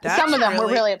upset. That's Some of them were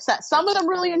really- really upset. Some of them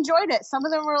really enjoyed it. Some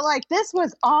of them were like, this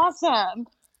was awesome.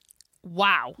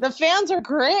 Wow. The fans are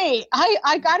great.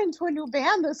 I got into a new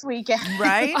band this weekend.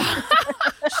 Right?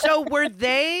 So were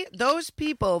those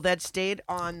people that stayed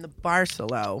on the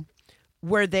Barcelo,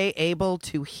 were they able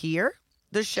to hear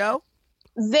the show?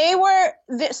 They were,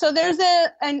 so there's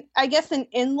I guess an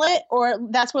inlet, or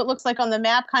that's what it looks like on the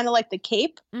map, kind of like the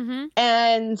Cape. Mm-hmm.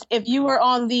 And if you were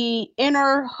on the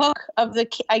inner hook of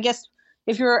I guess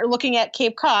if you're looking at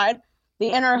Cape Cod, the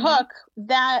inner hook,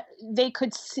 that they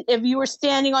could, if you were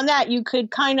standing on that, you could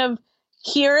kind of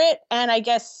hear it and I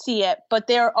guess see it. But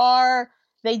there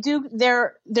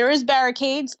is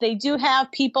barricades. They do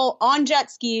have people on jet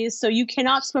skis, so you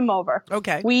cannot swim over.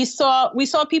 Okay. We saw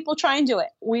people try and do it.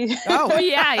 Oh,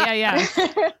 yeah.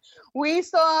 We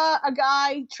saw a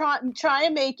guy try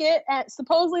and make it, and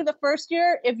supposedly the first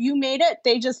year, if you made it,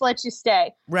 they just let you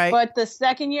stay. Right. But the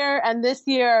second year and this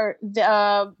year,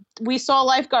 we saw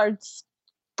lifeguards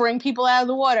bring people out of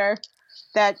the water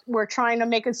that were trying to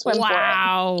make a swim for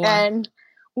it. And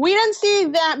we didn't see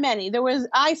that many. There was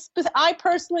I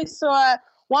personally saw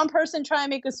one person try and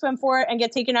make a swim for it and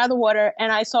get taken out of the water,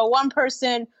 and I saw one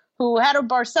person who had a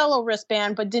Barcelo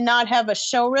wristband but did not have a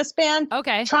show wristband.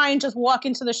 Okay. Try and just walk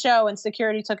into the show, and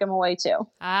security took him away too.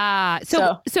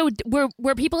 So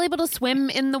were people able to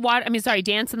swim in the water? I mean, sorry,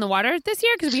 dance in the water this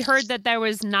year? Because we heard that there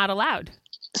was not allowed.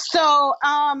 So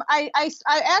I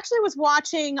actually was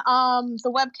watching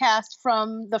the webcast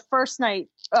from the first night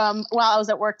while I was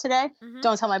at work today. Mm-hmm.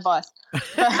 Don't tell my boss.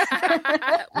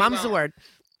 Mom's the word.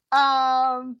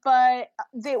 But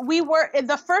we were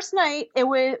the first night. It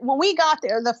was when we got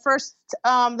there. The first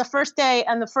day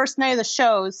and the first night of the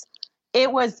shows.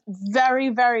 It was very,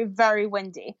 very, very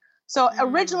windy. So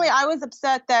originally, I was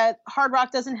upset that Hard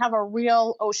Rock doesn't have a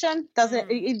real ocean.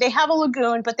 They have a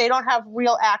lagoon, but they don't have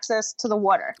real access to the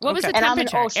water. What was the And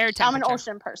temperature? Air temperature. I'm an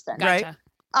ocean person. Gotcha.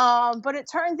 Right. But it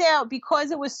turns out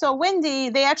because it was so windy,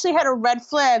 they actually had a red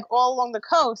flag all along the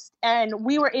coast, and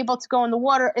we were able to go in the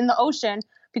water in the ocean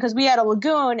because we had a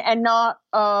lagoon and not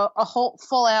a whole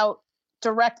full out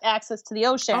direct access to the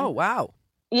ocean. Oh, wow.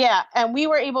 Yeah, and we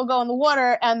were able to go in the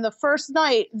water, and the first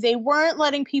night they weren't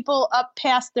letting people up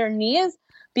past their knees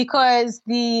because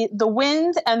the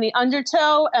wind and the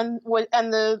undertow and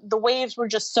the waves were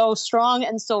just so strong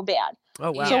and so bad.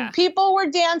 Oh, wow. So people were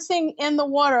dancing in the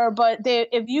water, but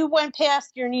if you went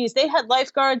past your knees, they had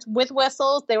lifeguards with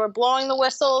whistles. They were blowing the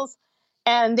whistles,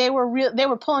 and they were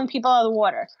pulling people out of the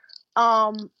water.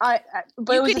 But you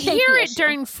it was could a safety hear it issue.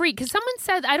 during Free, because someone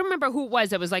said, I don't remember who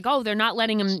it was like, oh, they're not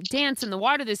letting them dance in the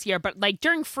water this year, but like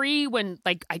during Free, when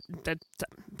like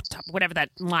whatever that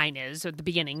line is at the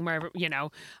beginning, wherever,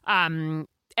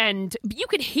 and you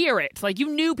could hear it, like you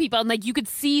knew people, and like you could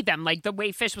see them, like the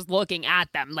way Fish was looking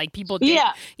at them, like people did,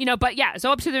 but yeah,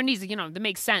 so up to their knees, that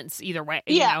makes sense either way.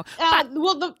 Well,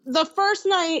 the first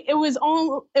night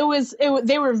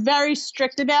they were very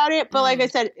strict about it, but like I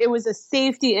said, it was a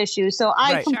safety issue, so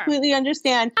I completely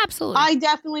understand. Absolutely. I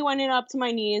definitely went in up to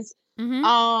my knees.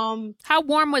 Mm-hmm. How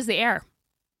warm was the air?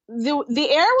 The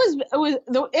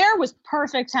air was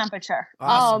perfect temperature.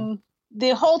 Awesome.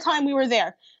 The whole time we were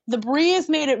there. The breeze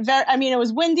made it it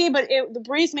was windy, but the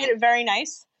breeze made it very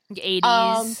nice.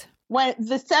 80s. When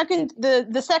the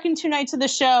second 2 nights of the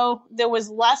show, there was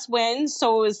less wind,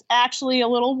 so it was actually a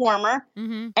little warmer.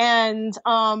 Mm-hmm. And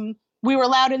we were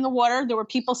allowed in the water. There were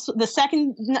people. The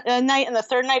second night and the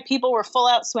third night, people were full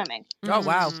out swimming. Oh,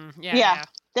 wow. Yeah.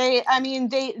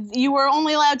 You were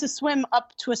only allowed to swim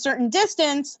up to a certain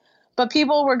distance, but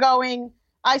people were going.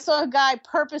 I saw a guy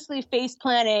purposely face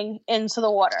planting into the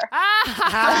water.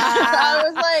 I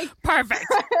was like, perfect.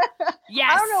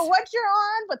 Yes. I don't know what you're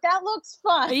on, but that looks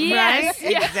fun. Yes.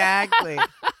 Right? Yes. Exactly.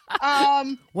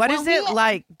 What is it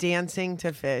like dancing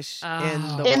to Fish in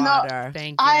the water?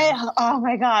 Thank you. Oh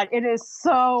my God, it is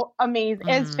so amazing.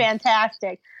 It's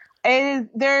fantastic. I'm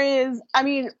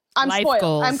Life spoiled.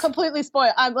 goals. I'm completely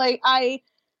spoiled. I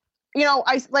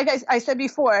said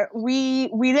before, we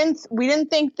didn't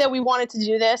think that we wanted to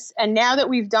do this, and now that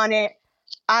we've done it,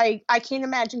 I can't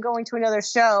imagine going to another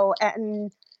show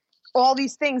and all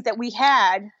these things that we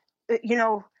had,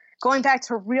 going back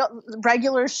to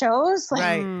regular shows.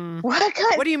 Like, right.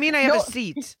 What do you mean I have a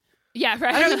seat? Yeah,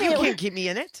 right. You can't keep me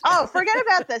in it. Oh, forget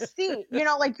about the seat.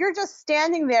 You're just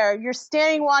standing there. You're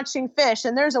standing watching Fish,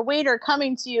 and there's a waiter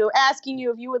coming to you asking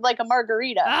you if you would like a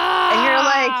margarita, and you're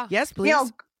like, yes,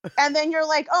 please. And then you're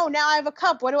like, oh, now I have a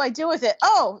cup. What do I do with it?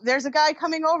 Oh, there's a guy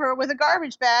coming over with a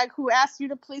garbage bag who asks you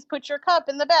to please put your cup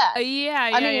in the bag.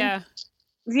 Yeah.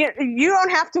 You don't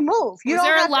have to move. Was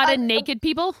there a lot of naked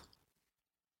people?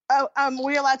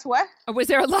 Were you allowed to what? Was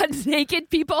there a lot of naked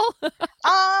people?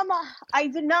 I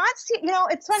did not see.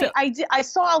 It's funny. I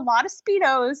saw a lot of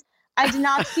Speedos. I did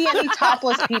not see any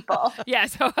topless people. Yeah,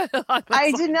 so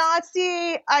I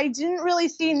didn't really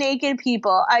see naked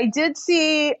people. I did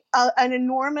see an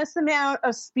enormous amount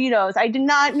of Speedos. I did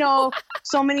not know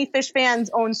so many Fish fans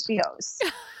own Speedos.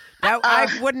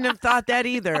 I wouldn't have thought that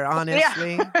either,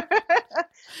 honestly.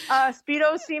 Yeah.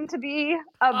 Speedos seem to be.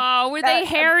 Were they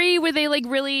hairy? Were they like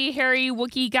really hairy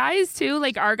Wookiee guys too,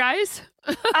 like our guys?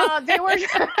 They were.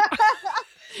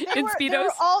 In Speedos? They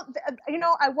were all,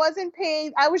 I wasn't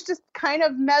paying. I was just kind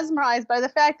of mesmerized by the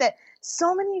fact that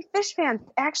so many Fish fans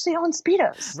actually own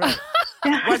Speedos. Right.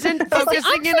 Wasn't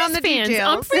focusing in on the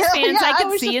details. Fish fans I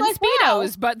can see in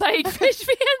Speedos, wow. but like Fish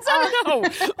fans, I don't know.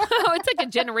 It's like a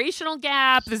generational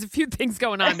gap. There's a few things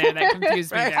going on there that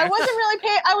confused me there. I wasn't really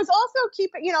paying. I was also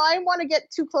keeping, I didn't want to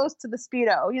get too close to the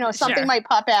Speedo. Something might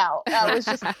pop out.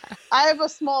 I have a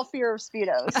small fear of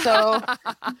Speedos. So,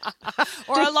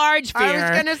 or a large fear.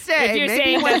 I was going to say,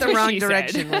 maybe you went the wrong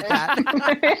direction with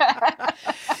that.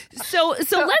 So let's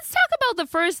talk about the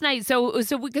first night. So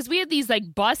because we had these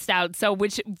like bust outs, so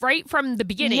which right from the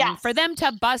beginning, yes. for them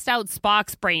to bust out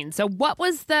Spock's brain. So what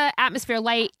was the atmosphere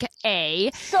like?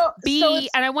 A, B,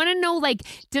 and I want to know, like,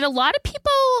 did a lot of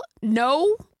people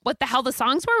know what the hell the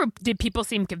songs were? Or did people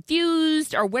seem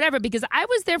confused or whatever? Because I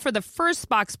was there for the first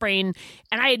Spock's brain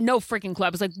and I had no freaking clue. I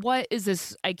was like, what is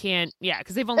this? I can't. Yeah,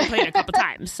 because they've only played it a couple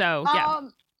times. So yeah.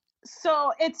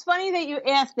 So it's funny that you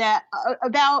asked that.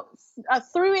 About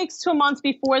 3 weeks to a month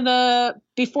before the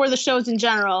shows in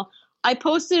general, I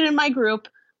posted in my group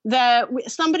that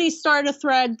somebody started a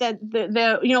thread that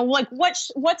like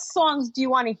what songs do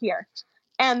you want to hear?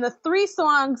 And the 3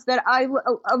 songs that I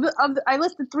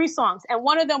listed 3 songs, and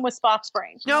one of them was Spock's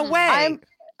Brain. No way.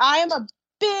 I am a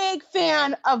big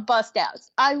fan of bust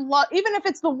outs. I love, even if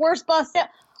it's the worst bust out.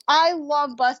 I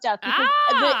love bust outs because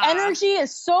the energy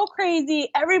is so crazy.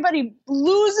 Everybody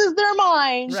loses their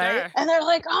mind, right? And they're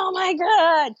like, "Oh my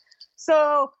god!"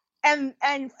 So and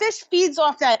Fish feeds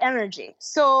off that energy.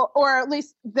 So, or at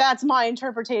least that's my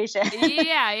interpretation.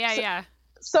 Yeah.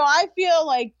 So I feel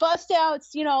like bust outs,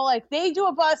 like they do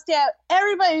a bust out,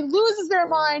 everybody loses their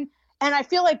mind, and I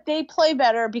feel like they play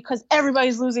better because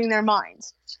everybody's losing their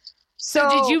minds. So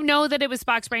did you know that it was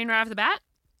Spock's Brain right off the bat?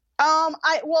 Not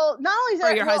only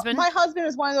that, your husband? My husband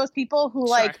is one of those people who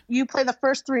like you play the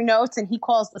first 3 notes and he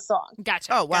calls the song.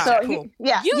 Gotcha. Oh wow, so cool.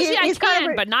 Usually I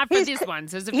can, but not for he's these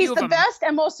ones. There's a few of them. He's the best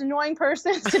and most annoying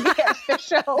person to be at a Fish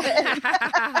show with.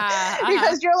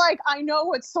 Because you're like, I know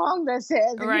what song this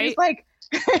is, and right? he's like,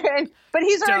 but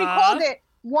he's already called it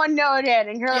 1 note in,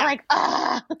 and you're like,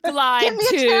 slide give me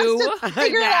a chance to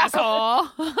figure it out.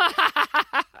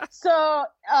 So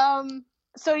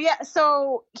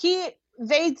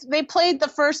they played the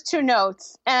first 2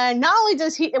 notes, and not only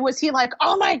was he like,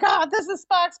 oh my god, this is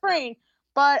Spock's Brain,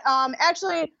 but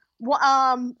actually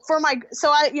for my, so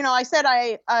I said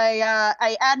I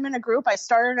admin a group. I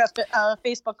started a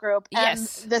Facebook group, and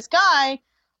this guy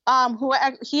who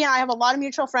he and I have a lot of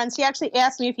mutual friends, he actually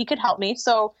asked me if he could help me.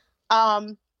 So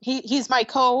he's my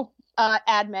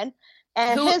admin.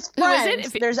 And his friend,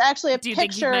 there's actually a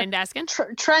picture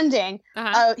trending.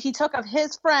 He took of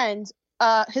his friend's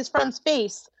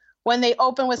face when they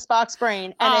open with Spock's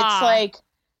Brain, and it's like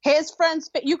his friend's.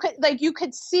 You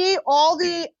could see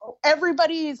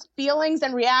everybody's feelings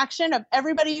and reaction of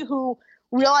everybody who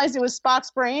realized it was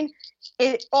Spock's Brain.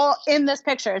 It all in this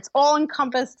picture. It's all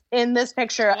encompassed in this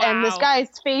picture, and this guy's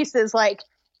face is like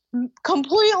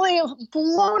completely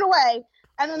blown away.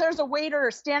 And then there's a waiter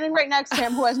standing right next to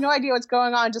him who has no idea what's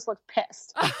going on, just looks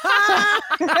pissed. You're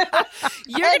going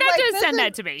to have to send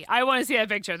that to me. I want to see that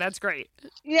picture. That's great.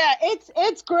 Yeah,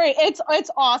 it's great. It's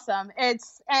awesome.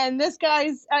 And this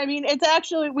guy's, it's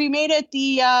actually, we made it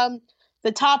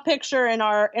the top picture in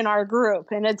our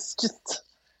group, and it's just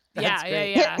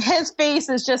his face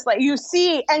is just like, you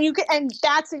see, and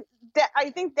I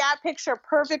think that picture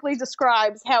perfectly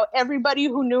describes how everybody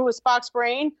who knew it was Spock's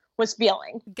Brain was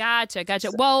feeling. Gotcha.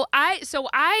 Well,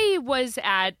 I was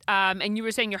at, and you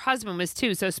were saying your husband was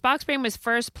too. So Spock's Brain was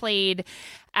first played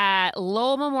at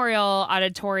Lowell Memorial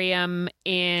Auditorium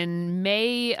in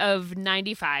May of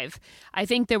 '95. I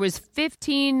think there was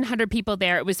 1,500 people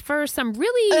there. It was for some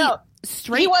really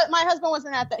straight. My husband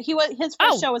wasn't at that. His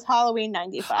first show was Halloween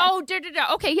 '95. Oh,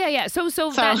 okay, yeah. So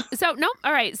no,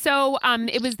 all right. So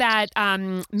it was that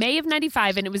May of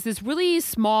 '95, and it was this really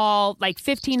small, like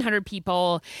 1,500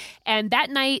 people. And that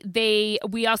night they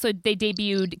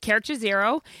debuted Character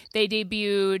Zero. They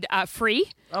debuted Free.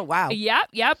 Oh wow.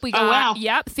 Yep. We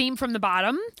got Theme from the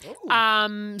Bottom.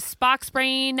 Spock's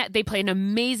Brain. They played an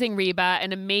amazing Reba,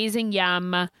 an amazing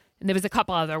Yum. And there was a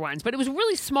couple other ones, but it was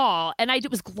really small. And it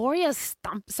was Gloria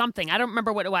something. I don't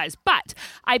remember what it was. But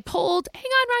I pulled. Hang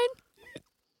on, Ryan.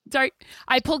 Sorry.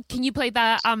 I pulled. Can you play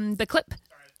the clip?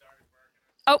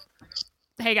 Oh,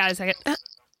 hey guys, a second.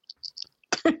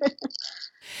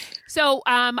 So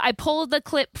I pulled the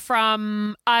clip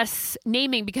from us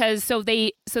naming because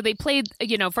they played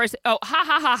first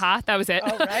ha that was it.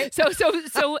 Oh, right.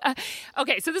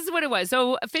 Okay, so this is what it was.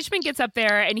 So Fishman gets up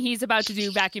there and he's about to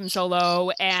do Vacuum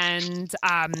Solo and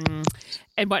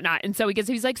whatnot, and so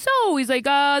he's like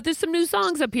there's some new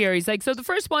songs up here. He's like, so the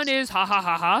first one is ha ha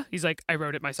ha ha. He's like, I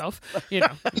wrote it myself. That's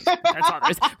all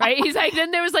there is, right? He's like,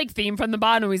 then there was like Theme from the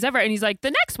Bottom. And he's like,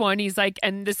 the next one. He's like,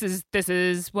 and this is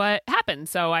what happened.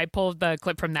 So I pulled the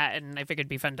clip from that, and I figured it'd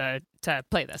be fun to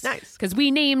play this. Nice, because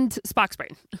we named Spock's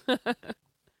Brain. The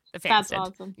fans That's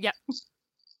awesome. Yep.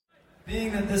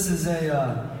 Being that this is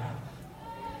a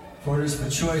Voters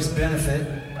for Choice benefit,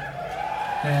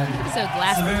 and so the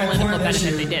last it's a very political important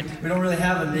benefit issue. they did. We don't really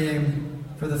have a name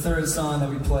for the third song that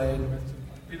we played.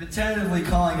 We've been tentatively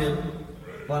calling it.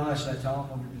 Well, should I tell them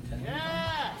what we've been tentatively?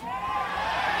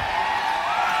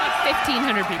 Like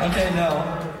 1,500 people. Okay, no.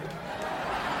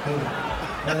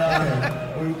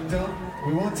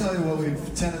 We won't tell you what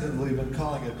we've tentatively been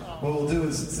calling it. What we'll do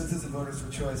is, since it's a Voters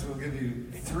for Choice, we'll give you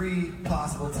 3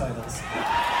 possible titles.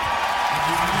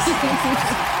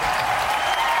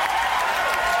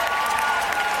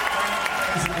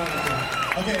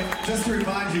 Okay, just to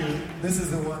remind you, this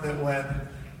is the one that went,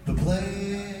 the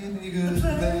plane, you go to the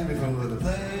plane, before the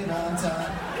plane on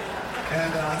time.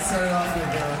 And it started off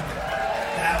with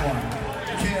that one.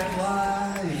 You can't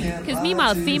lie, you can't lie. Because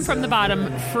meanwhile, Theme from the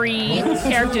Bottom, Free,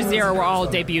 Character Zero were all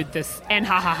debuted this, and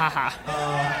ha ha ha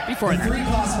ha. Before the that. 3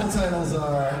 possible titles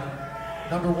are,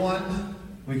 number 1,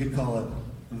 we could call it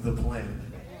The Plane.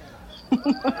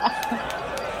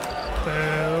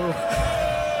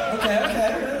 Okay.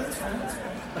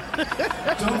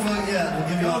 Don't vote yet. We'll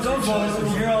give you all Don't vote.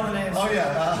 We'll hear all the names. Oh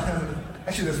yeah.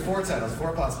 Actually, there's 4 titles,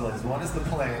 4 possibilities. One is The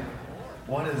Plane.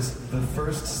 One is the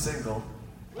first single.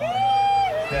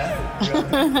 Beth,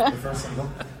 the first single.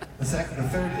 The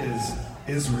third is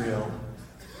Israel.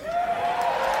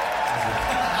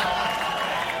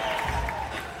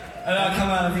 Come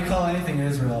on, if you call anything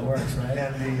Israel, it works, right?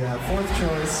 And the fourth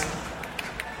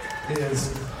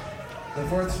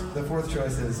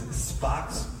choice is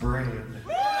Spock's Brain.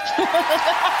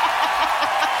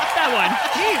 That one.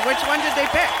 Gee, which one did they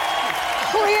pick?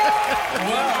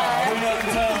 Wow, we know the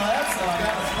title of that song.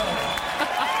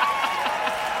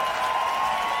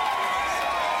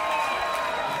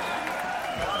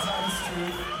 God's Honest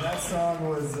Truth. That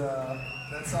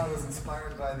song was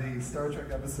inspired by the Star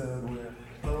Trek episode where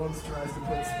Bones tries to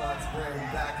put Spock's brain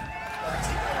back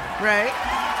together. Right.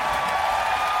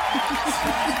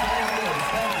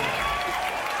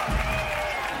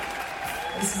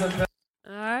 This is a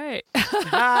All right.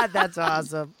 That's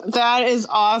awesome. That is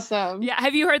awesome. Yeah.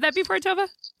 Have you heard that before, Tova?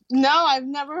 No, I've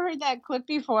never heard that clip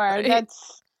before.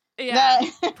 That's Yeah.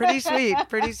 Pretty sweet.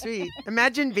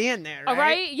 Imagine being there, right?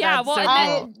 Right? Yeah, That's well, so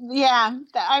and cool.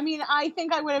 I mean, I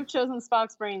think I would have chosen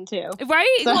Spock's Brain too.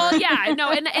 Right? Well, yeah,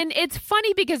 no, and it's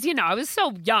funny because I was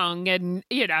so young and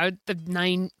the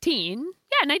 19.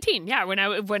 Yeah, 19. Yeah, when I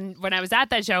was at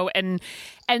that show and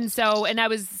I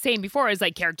was saying before, it was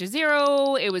like Character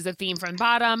Zero, it was a Theme from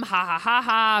Bottom, ha ha ha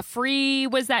ha, Free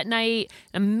was that night,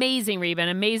 amazing Reba,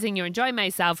 amazing You Enjoy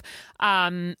Myself,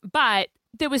 but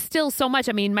there was still so much.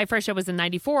 I mean, my first show was in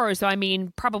 94, so I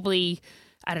mean, probably,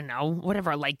 I don't know,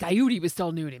 whatever, like Coyote was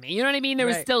still new to me. You know what I mean? There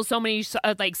was still so many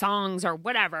like songs or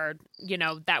whatever,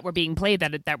 that were being played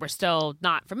that were still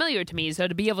not familiar to me. So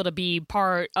to be able to be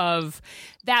part of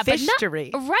that,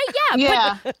 history, right?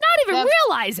 Yeah, but not even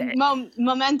realize it.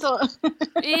 Monumental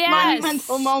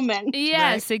moment.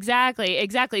 Yes, right.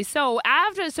 Exactly. So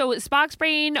Spock's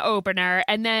Brain opener,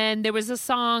 and then there was a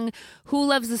song "Who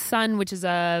Loves the Sun," which is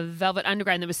a Velvet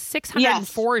Underground. There was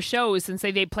 604 shows since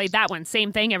they played that one.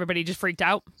 Same thing. Everybody just freaked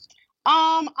out.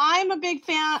 I'm a big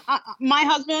fan. My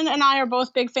husband and I are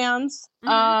both big fans.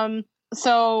 Mm-hmm.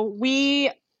 So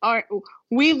we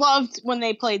we loved when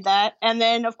they played that. And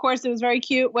then, of course, it was very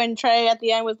cute when Trey at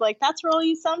the end was like, that's for all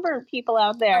you sunburned people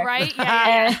out there. Right?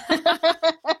 Yeah.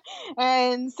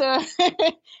 And so,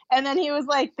 and then he was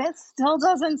like, that still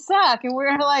doesn't suck. And we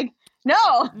were like,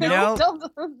 no.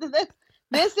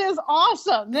 This is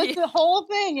awesome. The whole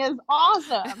thing is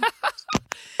awesome.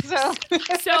 So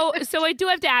I do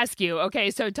have to ask you.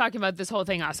 Okay, so talking about this whole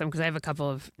thing, awesome, because I have a couple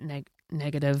of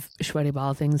negative sweaty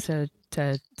ball things to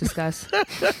discuss.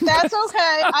 That's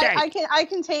okay. I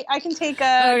can take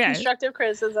constructive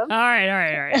criticism. All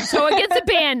right. So against the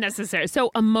band necessary.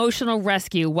 So emotional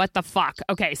rescue. What the fuck?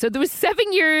 Okay, so there was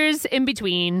 7 years in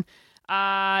between.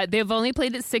 They've only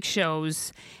played at 6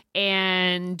 shows.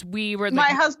 And we were.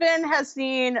 My husband has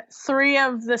seen 3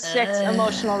 of the 6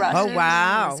 emotional rescues. Oh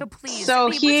wow! So please. So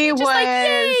he was like,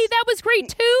 yay, that was great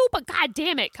too. But god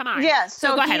damn it, come on. Yeah.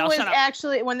 So go ahead. He I'll was shut up.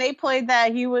 actually when they played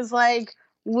that, he was like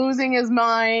losing his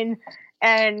mind,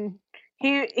 and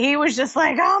he was just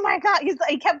like, oh my god.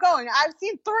 He kept going. I've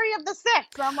seen 3 of the 6.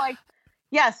 I'm like.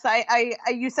 Yes, I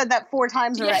you said that 4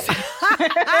 times already.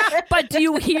 Yes. But do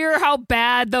you hear how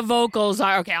bad the vocals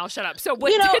are? Okay, I'll shut up. So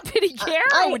what did he care?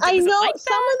 I know like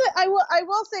some of the I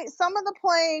will say some of the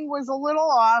playing was a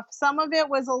little off. Some of it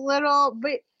was a little,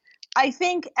 but I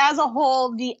think as a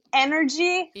whole the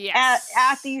energy at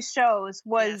these shows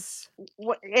was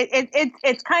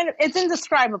it's kind of it's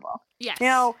indescribable. Yes. You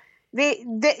know,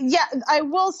 I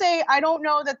will say I don't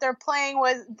know that their playing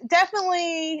was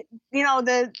definitely, you know,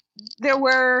 there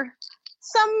were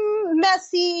some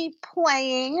messy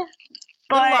playing,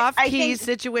 but off-key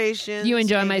situations. You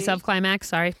enjoy myself climax?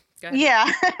 Sorry. Go ahead.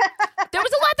 Yeah. There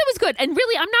was a lot that was good. And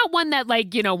really, I'm not one that,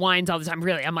 like, you know, whines all the time.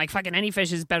 Really, I'm like, fucking any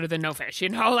fish is better than no fish. You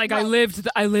know, like, I lived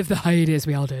the hiatus.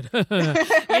 We all did.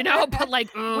 You know, but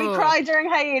like... We cried during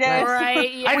hiatus.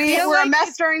 Right. Yeah. We were a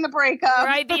mess during the breakup.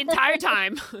 Right, the entire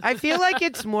time. I feel like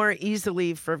it's more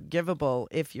easily forgivable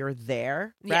if you're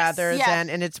there rather than...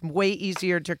 And it's way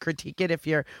easier to critique it if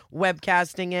you're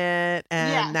webcasting it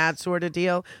and that sort of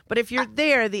deal. But if you're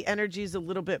there, the energy is a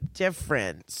little bit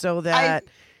different so that...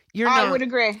 I would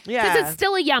agree. Yeah, because it's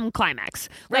still a yum climax.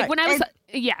 Like when I was,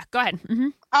 go ahead. Mm-hmm.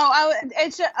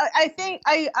 I think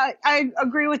I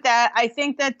agree with that. I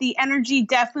think that the energy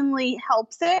definitely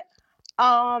helps it.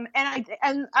 And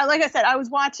I like I said, I was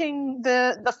watching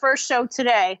the first show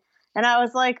today, and I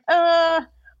was like,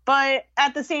 but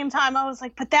at the same time, I was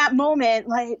like, but that moment,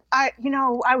 like I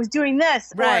was doing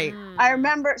this, right? I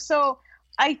remember so.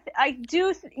 I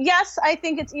do. Yes, I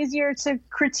think it's easier to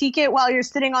critique it while you're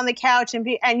sitting on the couch and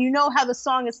you know how the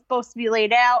song is supposed to be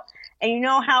laid out and you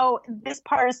know how this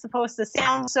part is supposed to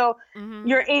sound. So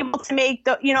you're able to make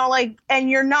and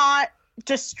you're not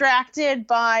distracted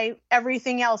by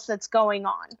everything else that's going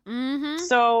on. Mm-hmm.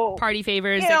 So party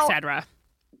favors, etc.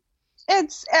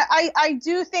 I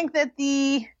do think that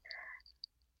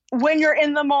when you're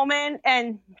in the moment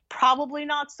and probably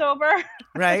not sober,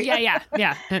 right? Yeah.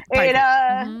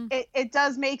 It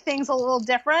does make things a little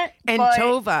different. And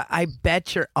Tova, I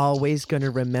bet you're always going to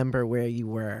remember where you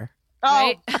were. Oh,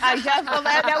 right?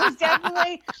 That was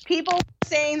definitely people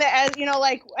saying that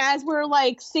as we're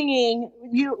like singing,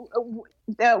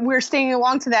 we're singing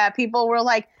along to that. People were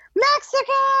like,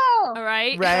 Mexico, all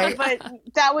right.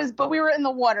 But we were in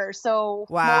the water, so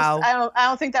wow. I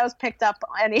don't think that was picked up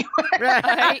anywhere.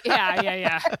 Right?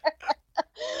 Yeah.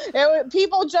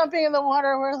 People jumping in the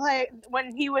water were like,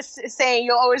 when he was saying,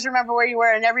 "You'll always remember where you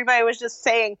were," and everybody was just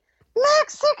saying,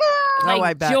 Mexico. Like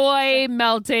I bet. Joy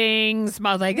melting,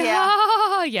 smelled like someday.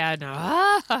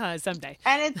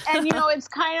 And it's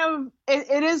kind of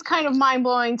it is kind of mind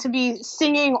blowing to be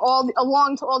singing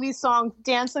along to all these songs,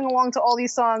 dancing along to all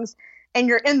these songs, and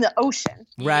you're in the ocean,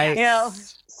 right? You know,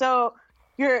 so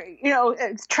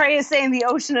Trey is saying the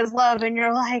ocean is love, and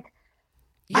you're like.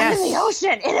 Yes. I'm in the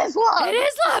ocean. It is love. It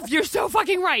is love. You're so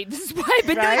fucking right. This is why I've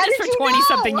been doing this for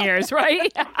 20-something years, right?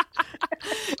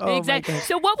 Exactly.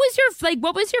 So what was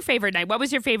your favorite night? What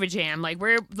was your favorite jam? Like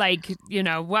what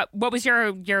was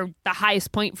the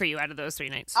highest point for you out of those 3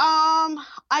 nights?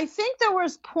 I think there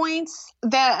was points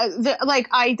that like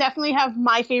I definitely have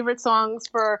my favorite songs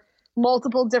for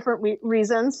multiple different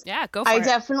reasons. Yeah, go for it. I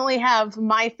definitely have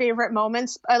my favorite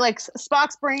moments. Like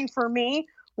Spock's Brain for me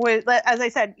was, as I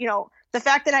said, the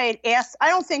fact that I had asked, I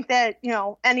don't think that,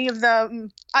 any of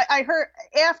them, I heard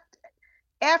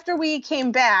after we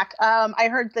came back, I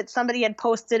heard that somebody had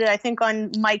posted it, I think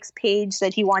on Mike's page,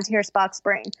 that he wanted to hear Spock's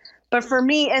Brain. But for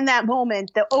me in that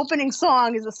moment, the opening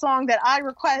song is a song that I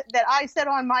said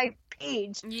on my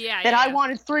page I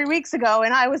wanted 3 weeks ago.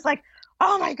 And I was like,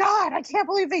 oh my God, I can't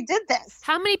believe they did this.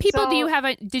 How many people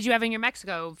did you have in your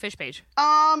Mexico fish page?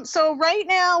 So right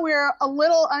now we're a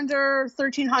little under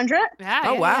 1,300.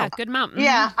 Yeah, wow. Yeah, good amount. Mm-hmm.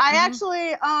 Yeah, I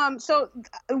actually, so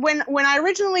when I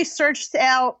originally searched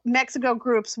out Mexico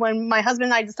groups, when my husband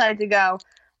and I decided to go,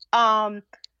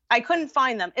 I couldn't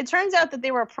find them. It turns out that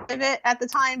they were private at the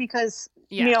time because,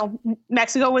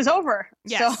 Mexico was over.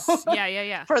 Yes. So,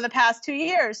 yeah. For the past 2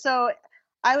 years. So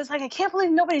I was like, I can't believe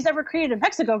nobody's ever created a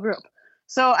Mexico group.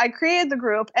 So I created the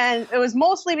group, and it was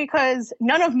mostly because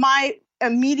none of my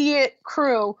immediate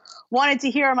crew wanted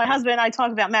to hear my husband and I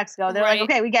talk about Mexico. They're like,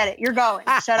 okay, we get it. You're going.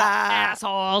 Shut up.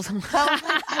 Assholes. So I was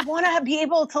like, I want to be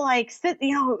able to like sit,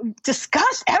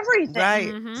 discuss everything. Right.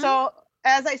 Mm-hmm. So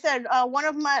as I said,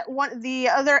 the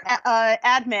other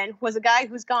admin was a guy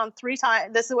who's gone 3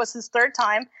 times. This was his 3rd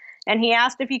time. And he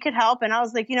asked if he could help. And I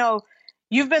was like,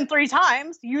 you've been 3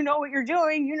 times. You know what you're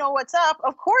doing. You know what's up.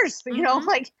 Of course,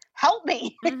 help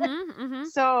me. Mm-hmm.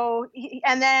 So,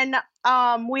 and then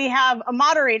we have a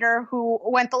moderator who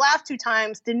went the last 2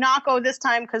 times, did not go this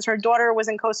time because her daughter was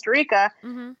in Costa Rica.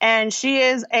 Mm-hmm. And she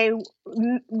is a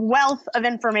wealth of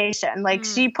information. Like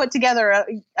she put together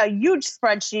a huge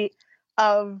spreadsheet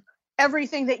of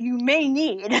everything that you may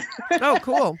need. Oh,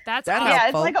 cool. That's helpful. Yeah,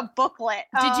 it's like a booklet.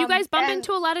 Did you guys bump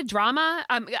into a lot of drama?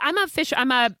 I'm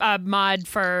a mod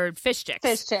for Fish Chicks.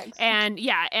 Fish Chicks. And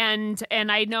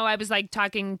and I know I was like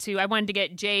I wanted to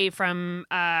get Jay from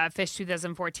Fish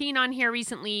 2014 on here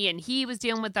recently, and he was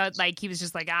dealing with that, like he was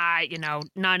just like,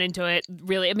 not into it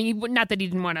really. I mean, not that he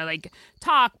didn't want to like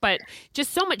talk, but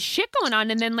just so much shit going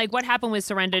on. And then like what happened was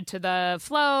Surrender to the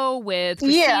Flow with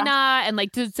Christina, and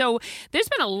like so there's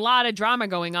been a lot of drama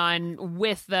going on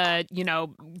with the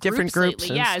different groups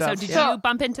lately. and stuff. So did you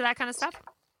bump into that kind of stuff?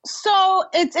 So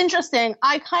it's interesting.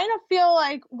 I kind of feel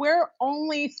like we're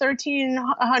only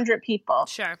 1,300 people.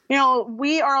 Sure.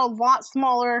 We are a lot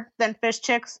smaller than Fish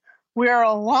Chicks. We are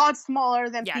a lot smaller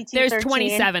than PT13. There's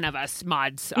 27 of us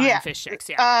mods on Fish Chicks.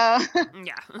 Yeah.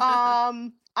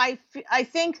 I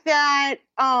think that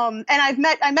and I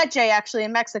met Jay actually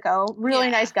in Mexico. Really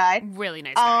nice guy. Really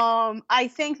nice guy. I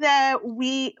think that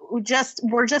we're just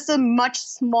a much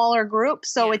smaller group,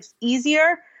 so it's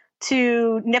easier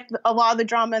to nip a lot of the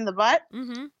drama in the butt.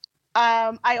 Mm-hmm.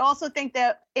 I also think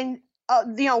that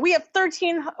we have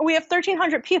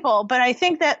 1,300 people, but I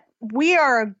think that we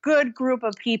are a good group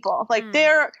of people. Like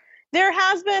there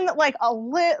has been like a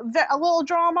little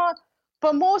drama.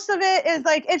 But most of it is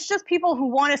like, it's just people who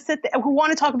want to sit there, who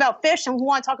want to talk about fish and who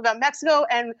want to talk about Mexico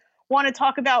and want to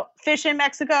talk about fish in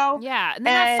Mexico. Yeah. And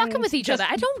they're not fucking with each other.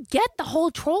 I don't get the whole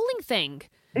trolling thing.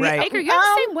 Right. Baker, you're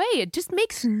the same way. It just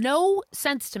makes no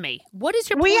sense to me. What is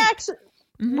your point?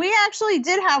 We actually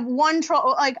did have one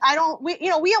troll. Like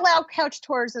we allow couch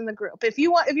tours in the group. If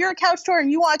you're a couch tour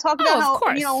and you want to talk about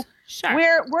how,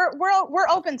 sure. we're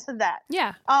open to that.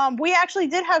 Yeah. We actually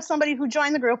did have somebody who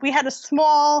joined the group. We had a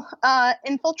small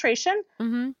infiltration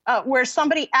where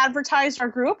somebody advertised our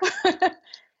group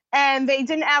and they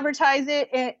didn't advertise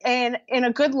it in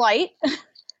a good light.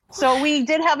 So we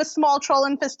did have a small troll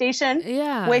infestation,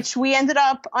 which we ended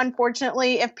up,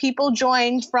 unfortunately, if people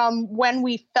joined from when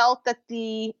we felt that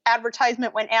the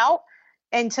advertisement went out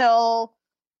until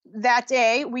that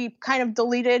day, we kind of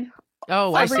deleted.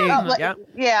 Oh, I see.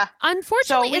 Yeah.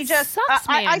 Unfortunately, so it sucks,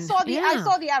 man. I saw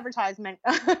the advertisement.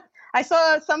 I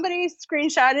saw somebody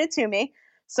screenshot it to me.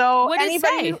 So what did it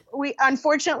say?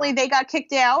 Unfortunately, they got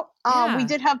kicked out. We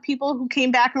did have people who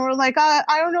came back and were like, I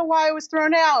don't know why I was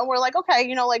thrown out. And we're like,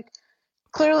 okay,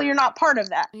 clearly you're not part of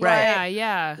that. Right.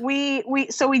 Yeah.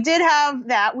 So we did have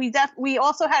that. We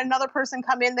also had another person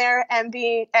come in there and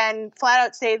flat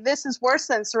out say, this is worse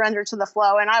than Surrender to the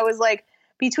Flow. And I was like,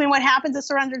 between what happened to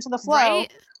Surrender to the Flow,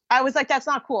 right? I was like, that's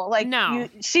not cool. Like, no.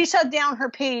 She shut down her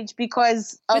page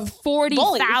because of with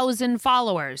 40,000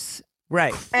 followers.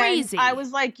 Right. Crazy. And I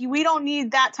was like, we don't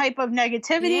need that type of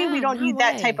negativity. Yeah, we don't need way.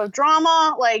 that type of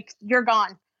drama. Like, you're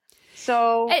gone.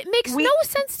 So it makes no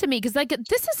sense to me because like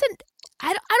this isn't.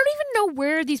 I don't even know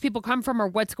where these people come from or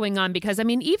what's going on because I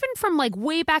mean even from like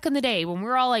way back in the day when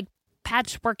we're all like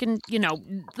patchworking,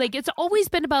 like it's always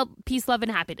been about peace, love,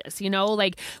 and happiness.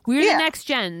 Like we're the next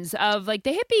gens of like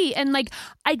the hippie, and like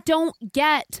I don't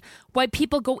get why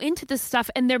people go into this stuff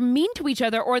and they're mean to each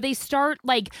other or they start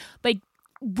like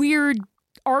weird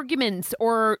arguments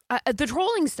or the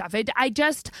trolling stuff.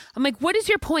 I'm like, what is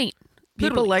your point?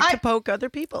 People like to poke other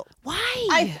people. Why?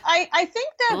 I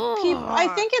think that people. I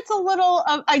think it's a little.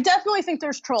 I definitely think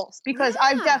there's trolls because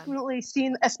I've definitely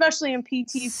seen, especially in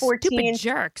PT-14, stupid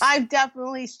jerks. I've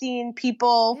definitely seen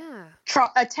people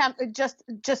attempt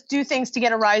just do things to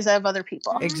get a rise out of other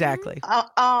people. Exactly.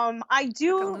 I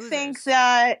do think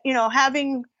that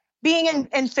being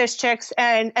in Fish Chicks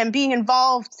and being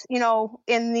involved,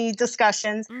 in the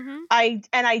discussions,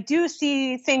 I do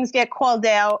see things get called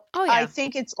out. Oh, yeah. I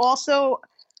think it's also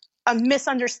a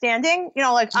misunderstanding.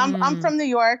 I'm from New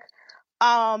York.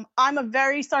 I'm a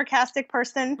very sarcastic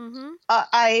person.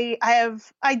 I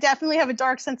definitely have a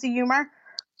dark sense of humor.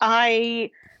 And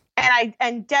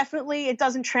definitely it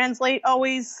doesn't translate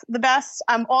always the best.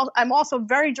 I'm also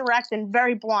very direct and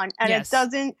very blunt, and it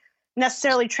doesn't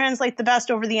necessarily translate the best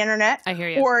over the internet. I hear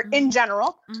you. Or in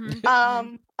general.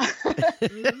 I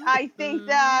think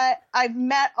that I've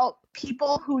met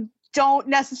people who don't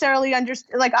necessarily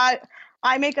understand. Like I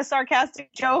make a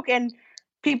sarcastic joke and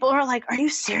people are like, "Are you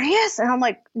serious?" And I'm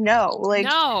like, "No."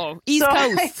 No. East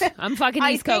Coast. I'm fucking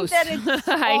East Coast. I think that it's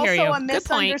also a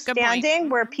misunderstanding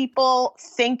where people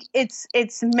think it's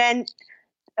meant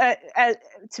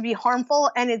to be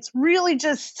harmful, and it's really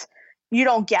just you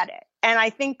don't get it. And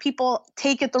I think people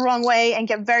take it the wrong way and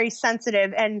get very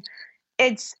sensitive. And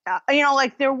it's, I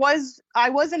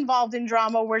was involved in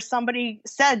drama where somebody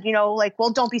said,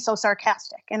 well, don't be so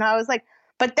sarcastic. And I was like,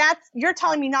 but you're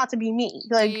telling me not to be me.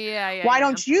 Why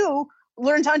don't you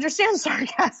learn to understand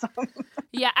sarcasm?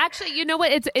 Yeah, actually, you know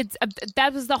what? It's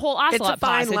that was the whole Ocelot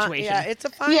Pod situation. Yeah, it's a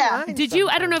fine line. Did you,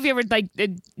 I don't know if you ever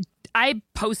I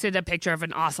posted a picture of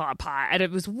an ocelot pot, and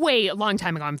it was a long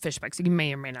time ago on Fishbooks. You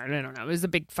may or may not. I don't know. It was a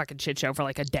big fucking shit show for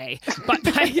a day. But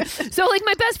so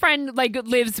my best friend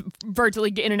lives virtually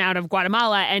in and out of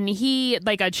Guatemala, and he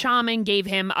a shaman gave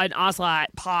him an ocelot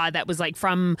pod that was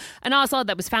from an ocelot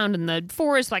that was found in the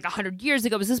forest 100 years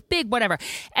ago. It was this big whatever.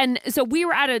 And so we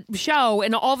were at a show,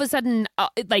 and all of a sudden,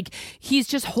 he's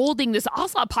just holding this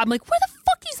ocelot pod. I'm like, where the fuck?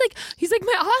 He's like,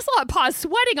 my ocelot pod's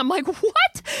sweating. I'm like,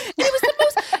 what? And it was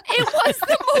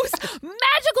the most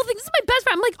magical thing. This is my best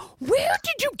friend. I'm like, where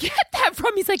did you get that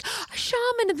from? He's like, a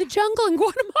shaman in the jungle in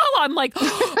Guatemala. I'm like,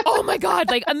 oh my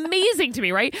God, amazing to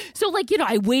me, right? So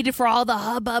I waited for all the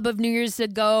hubbub of New Year's to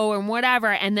go and whatever.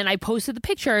 And then I posted the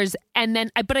pictures, and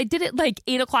then but I did it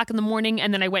 8:00 in the morning,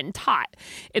 and then I went and taught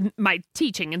in my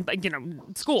teaching in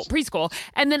school, preschool.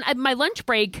 And then at my lunch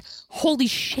break, holy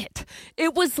shit.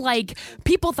 It was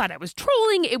people thought I was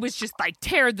trolling. It was just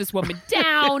tear this woman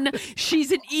down.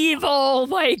 She's an evil,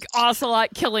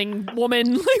 ocelot killing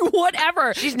woman,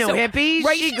 whatever. She's no hippie.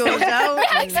 Right? She goes out.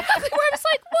 Exactly. Where I was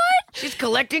like, what? She's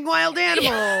collecting wild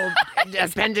animal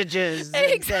appendages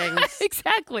and things.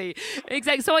 Exactly.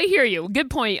 So I hear you. Good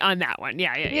point on that one.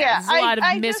 Yeah. There's a lot of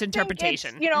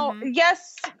misinterpretation.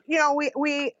 Yes,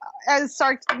 we as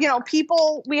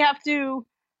people, we have to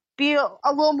be a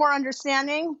little more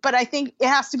understanding, but I think it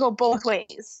has to go both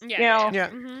ways. You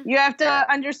have to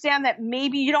understand that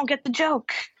maybe you don't get the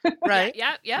joke. Right.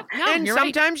 Yeah. No, and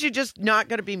sometimes you're just not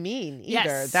going to be mean either.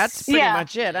 Yes. That's pretty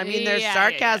much it. I mean, there's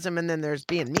sarcasm and then there's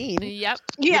being mean. Yep.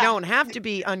 You don't have to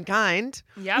be unkind.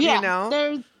 Yep.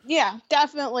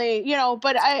 Definitely.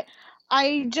 But it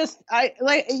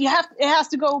has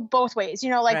to go both ways.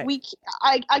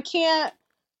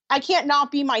 I can't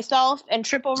not be myself and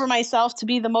trip over myself to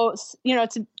be the most,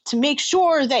 to make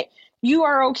sure that you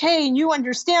are okay and you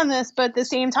understand this. But at the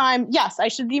same time, yes, I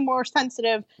should be more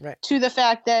sensitive to the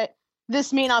fact that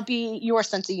this may not be your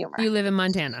sense of humor. You live in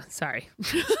Montana. Sorry.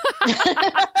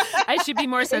 I should be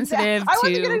more sensitive I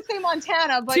wasn't going to say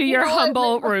Montana, but to your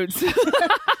humble roots.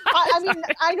 I mean,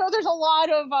 I know there's a lot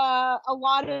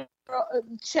of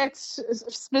chicks,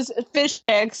 fish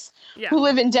chicks who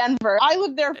live in Denver. I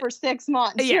lived there for 6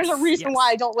 months. There's a reason why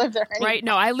I don't live there anymore. Right.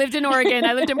 No, I lived in Oregon.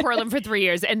 I lived in Portland for 3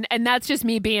 years. And that's just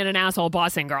me being an asshole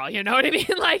bossing girl. You know what I mean?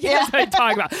 That's what I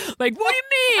talk about. What do you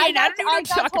mean? I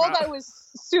got told I was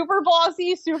super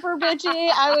bossy, super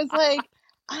bitchy. I was like,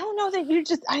 I don't know that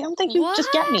I don't think you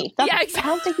just get me. I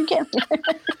don't think you get me.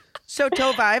 So,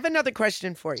 Tova, I have another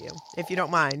question for you, if you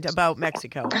don't mind, about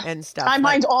Mexico and stuff. I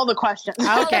mind all the questions.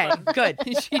 Okay, good.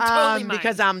 She totally minds.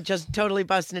 Because I'm just totally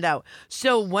busting it out.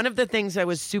 So one of the things I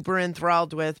was super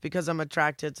enthralled with, because I'm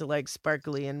attracted to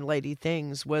sparkly and lady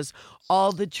things, was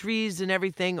all the trees and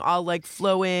everything all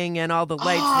flowing and all the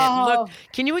lights. And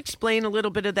can you explain a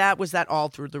little bit of that? Was that all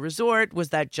through the resort? Was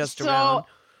that just around?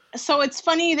 So it's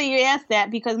funny that you asked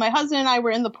that, because my husband and I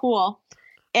were in the pool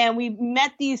and we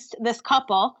met this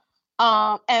couple.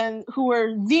 And who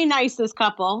were the nicest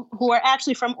couple, who are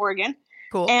actually from Oregon.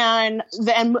 Cool. And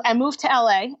then I moved to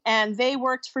LA, and they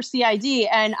worked for CID,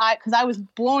 and because I was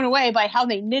blown away by how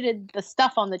they knitted the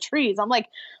stuff on the trees. I'm like,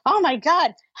 oh my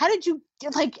God, how did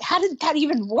that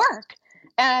even work?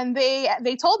 And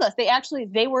they told us they helped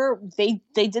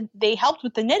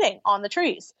with the knitting on the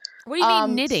trees. What do you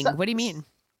mean knitting? What do you mean?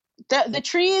 The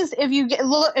trees, if you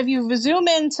zoom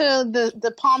into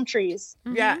the palm trees,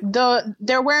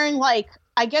 they're wearing, like,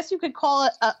 I guess you could call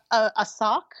it a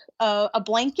sock, a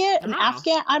blanket, an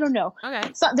afghan. I don't know.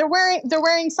 Okay. So they're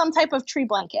wearing some type of tree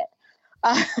blanket.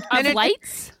 Of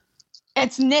lights?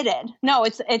 It's knitted. No,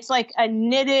 it's like a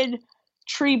knitted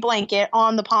tree blanket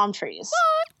on the palm trees.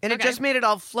 What? And it just made it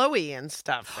all flowy and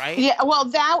stuff, right? Yeah. Well,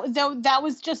 that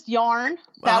was just yarn.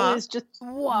 That was just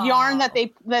yarn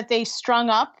that they strung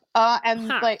up and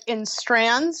like in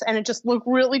strands, and it just looked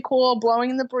really cool blowing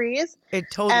in the breeze. It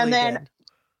totally did.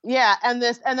 Yeah, and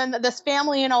then this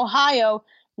family in Ohio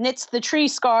knits the tree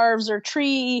scarves or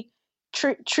tree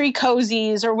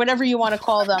cozies or whatever you want to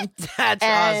call them. That's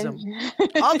awesome.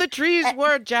 All the trees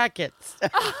wore jackets.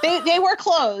 They wore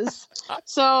clothes.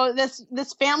 So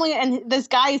this family, and this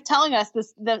guy is telling us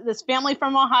this family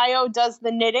from Ohio does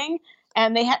the knitting,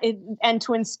 and and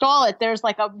to install it, there's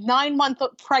like a 9-month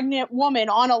pregnant woman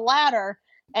on a ladder,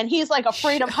 and he's like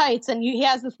afraid of heights, and he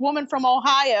has this woman from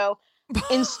Ohio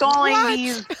installing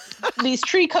these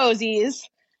tree cozies.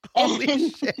 Holy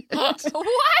shit. What?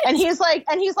 And he's like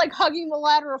hugging the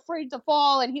ladder, afraid to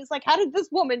fall. And he's like, how did this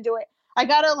woman do it? I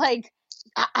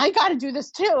gotta do this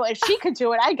too. If she could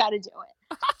do it, I gotta do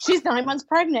it. She's 9 months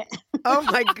pregnant. Oh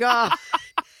my God.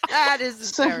 That is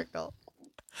hysterical.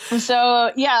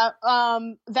 So yeah,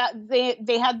 that they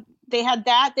had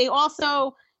that. They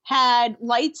also had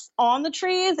lights on the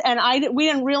trees, and we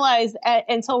didn't realize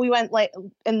until we went like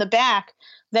in the back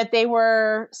that they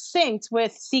were synced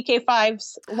with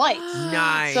CK5's lights.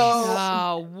 Nice.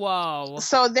 So, whoa.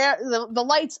 So the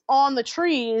lights on the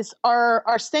trees are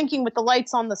syncing with the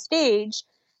lights on the stage,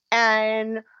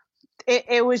 and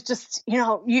it was just,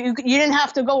 you didn't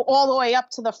have to go all the way up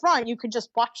to the front. You could just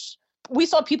watch. We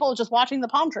saw people just watching the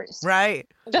palm trees. Right.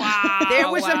 Wow. It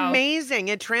was amazing.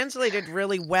 It translated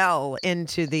really well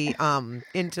into the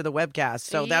webcast.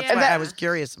 So that's why I was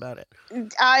curious about it.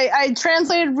 I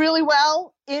translated really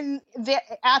well at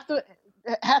the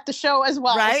show as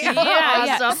well. Right?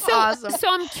 Yeah, Awesome.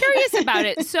 So I'm curious about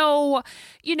it. So,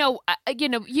 you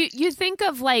think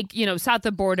of like, south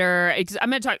of border. I just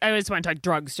want to talk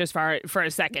drugs just for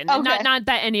a second. Okay. Not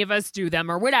that any of us do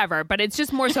them or whatever, but it's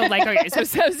just more so like, okay, so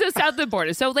south of the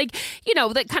border. So like,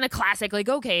 that kind of classic, like,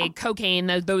 okay,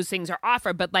 cocaine, those things are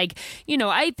offered. But like,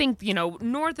 I think,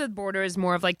 north of the border is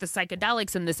more of like the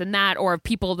psychedelics and this and that, or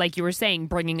people, like you were saying,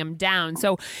 bringing them down.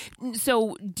 So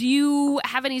do you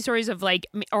have any stories of like,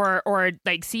 or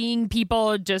like seeing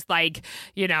people just like,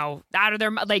 out of their,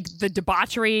 like the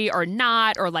debauchery or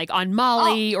not, or like on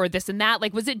Molly or this and that?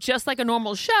 Like, was it just like a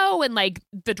normal show and like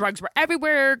the drugs were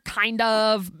everywhere, kind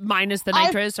of, minus the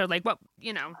nitrous, or like what,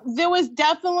 There was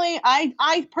definitely,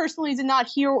 I personally did not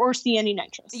hear or see any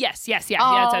nitrous. Yes. Yeah, that's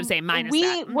what I'm saying, minus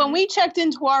that. When we checked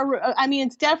into our,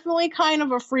 it's definitely kind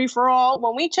of a free-for-all.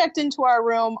 When we checked into our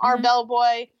room, our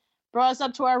bellboy brought us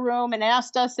up to our room and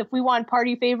asked us if we want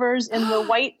party favors in the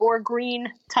white or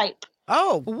green type.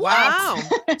 Oh, wow.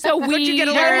 So weed, you get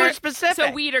a little more specific.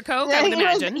 So weed or coke, I would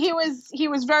imagine. He was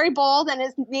very bold, and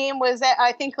his name was,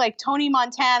 I think, like Tony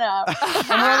Montana. And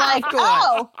we're like,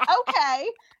 oh, okay.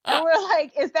 And we're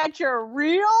like, is that your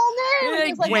real name? And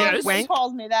he's like, he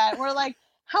calls me that. And we're like,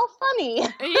 how funny.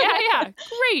 Yeah.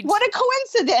 Great. What a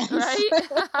coincidence. Right?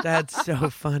 That's so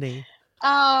funny.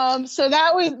 So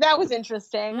that was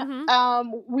interesting.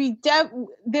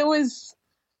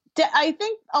 I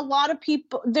think a lot of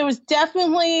people, there was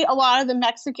definitely a lot of the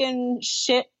Mexican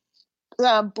shit,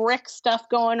 brick stuff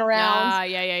going around.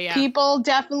 Yeah. People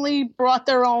definitely brought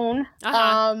their own.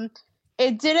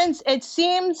 It definitely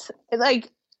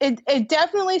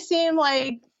seemed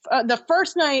like the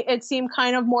first night, it seemed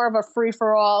kind of more of a free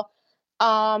for all.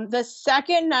 The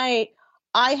second night,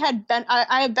 I had bad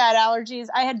allergies.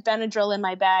 I had Benadryl in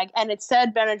my bag, and it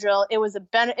said Benadryl. It was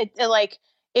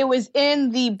it was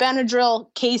in the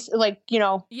Benadryl case,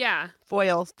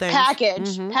 foil thing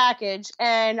package.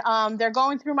 And they're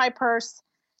going through my purse,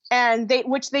 and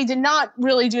which they did not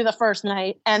really do the first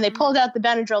night. And they pulled out the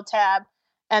Benadryl tab,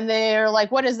 and they're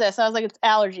like, "What is this?" I was like, "It's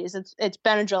allergies. It's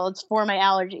Benadryl. It's for my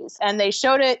allergies." And they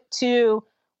showed it to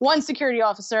one security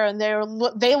officer, and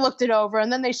they looked it over,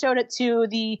 and then they showed it to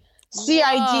the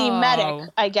CID medic,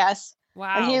 I guess.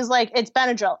 Wow. And he's like, it's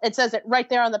Benadryl. It says it right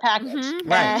there on the package.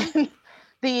 Right. And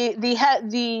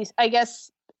the I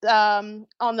guess on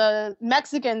the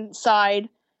Mexican side,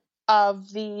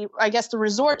 the, I guess, the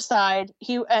resort side,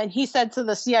 he said to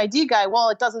the CID guy, well,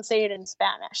 it doesn't say it in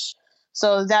Spanish.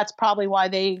 So that's probably why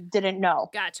they didn't know.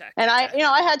 Gotcha. And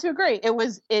I had to agree.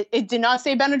 It did not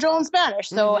say Benadryl in Spanish.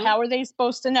 So how are they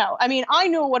supposed to know? I mean, I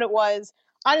knew what it was.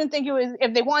 I didn't think it was,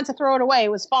 if they wanted to throw it away,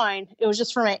 it was fine. It was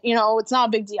just for me. It's not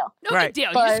a big deal. No big deal.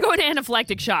 You just go into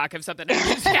anaphylactic shock if something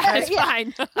happens. Yeah, it's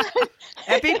fine.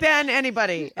 EpiPen,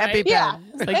 anybody. Right? EpiPen. Yeah.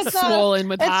 It's like swollen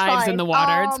with hives in the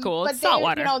water. It's cool. It's salt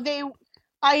water.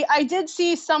 I did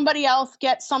see somebody else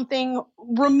get something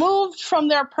removed from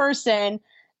their person,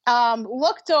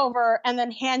 looked over, and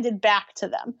then handed back to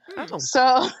them. Oh.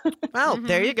 So, well,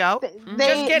 there you go.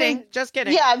 Just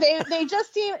kidding. Yeah, they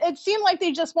just it seemed like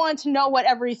they just wanted to know what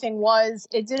everything was.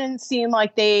 It didn't seem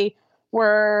like they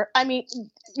were. I mean,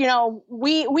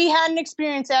 we had an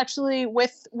experience actually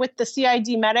with the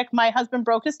CID medic. My husband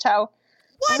broke his toe.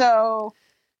 What? So.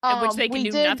 Which they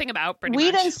knew nothing about, pretty much.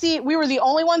 We didn't see. We were the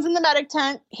only ones in the medic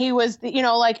tent. He was,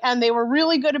 and they were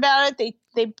really good about it.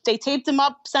 They taped him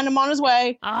up, sent him on his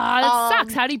way. That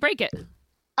sucks. How'd he break it?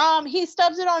 He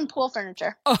stubbed it on pool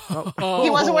furniture. He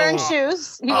wasn't wearing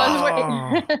shoes. He wasn't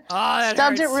wearing.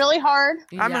 Stubbed it really hard.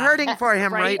 I'm hurting for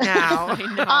him right now.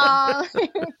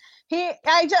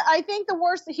 I think the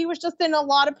worst, he was just in a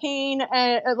lot of pain,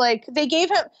 and they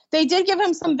did give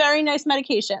him some very nice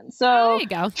medication. So there you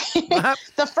go.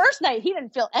 The first night he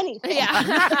didn't feel anything. Yeah.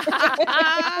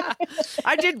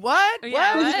 I did what?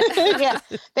 Yeah, yeah.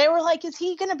 They were like, is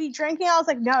he going to be drinking? I was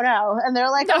like, no. And they're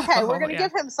like, okay, we're going to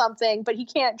give him something, but he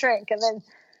can't drink. And then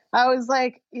I was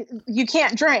like, you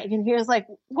can't drink. And he was like,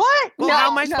 what? Well,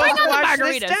 how am I supposed to wash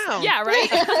this down? Yeah,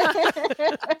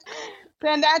 right.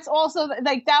 And that's also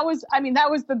that was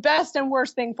the best and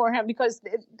worst thing for him, because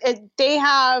they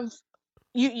have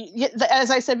as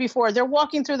I said before, they're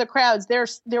walking through the crowds.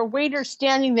 Their waiters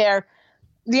standing there,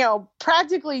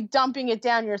 practically dumping it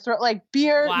down your throat, like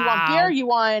beer. Wow. You want beer,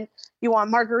 you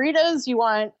want margaritas, you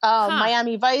want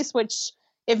Miami Vice, which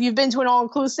if you've been to an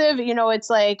all-inclusive, it's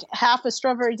like half a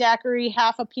strawberry daiquiri,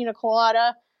 half a pina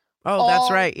colada. Oh, that's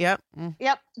right. Yep.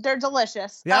 Yep. They're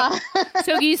delicious. Yep.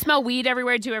 So do you smell weed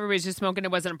everywhere too? Everybody's just smoking.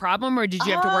 It wasn't a problem, or did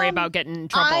you have to worry about getting in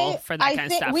trouble for that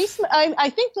kind of stuff? I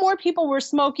think more people were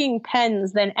smoking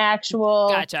pens than actual.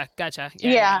 Gotcha.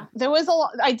 Yeah. There was a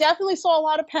lot. I definitely saw a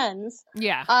lot of pens.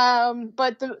 Yeah.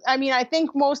 But I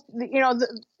think most,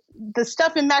 the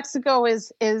stuff in Mexico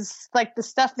is like the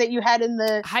stuff that you had in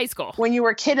the high school when you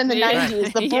were a kid in the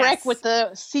 90s, the brick with the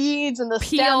seeds and the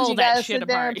stems you gotta sit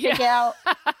there and pick out.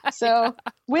 So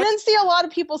we didn't see a lot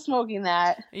of people smoking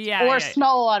that, or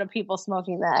smell a lot of people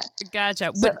smoking that.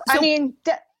 Gotcha. So,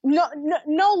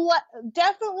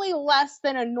 definitely less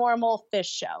than a normal Phish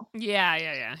show.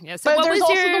 Yeah. So but there's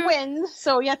also the wind,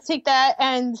 so you have to take that.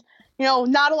 And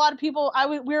not a lot of people.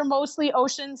 We were mostly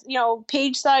oceans,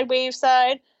 Page side, Wave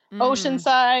side. Ocean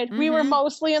side. We were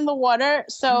mostly in the water,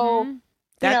 so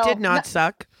that did not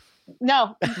suck.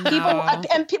 No,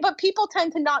 people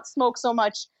tend to not smoke so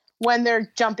much when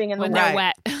they're jumping in the water. They're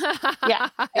wet.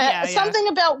 Yeah. Something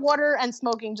about water and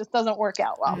smoking just doesn't work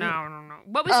out well. No.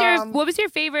 What was your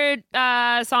favorite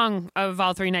song of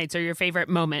all three nights, or your favorite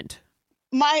moment?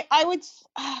 I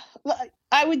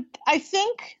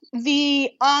think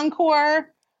the encore.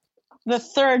 The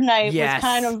third night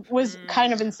was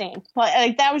kind of insane.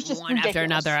 Like that was just one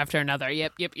ridiculous. after another.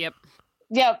 Yep.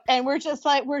 Yeah, and we're just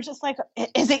like,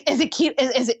 is it cute?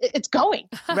 It's going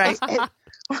right.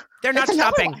 They're not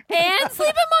stopping. And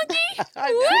Sleeping Monkey.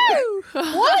 Woo!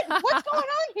 What's going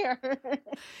on here?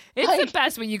 It's the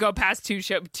best when you go past two.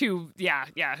 Yeah.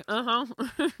 Yeah,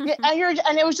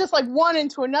 and it was just like one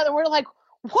into another. We're like,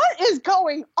 what is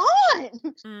going on?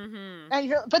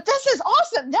 And but this is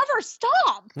awesome. Never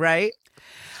stop. Right.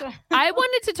 I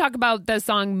wanted to talk about the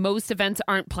song Most Events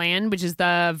Aren't Planned, which is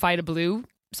the Vita Blue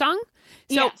song.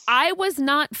 So I was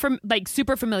not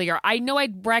super familiar. I know I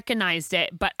recognized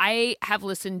it, but I have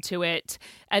listened to it,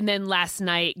 and then last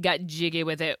night got jiggy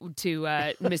with it to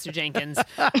Mr. Jenkins,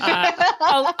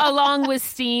 along with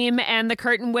Steam and The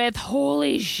Curtain With.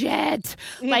 Holy shit!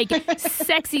 Like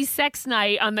sexy sex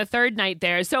night on the third night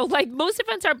there. So Most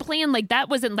Events Aren't Planned. That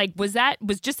wasn't was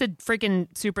just a freaking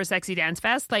super sexy dance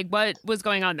fest. What was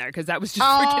going on there? Because that was just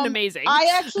freaking amazing.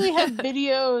 I actually have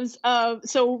videos of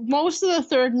most of the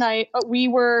third night. We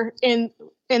were in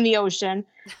the ocean,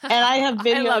 and I have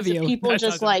videos of people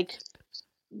just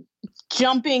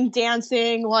jumping,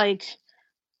 dancing,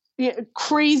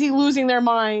 crazy, losing their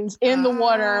minds in the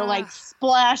water,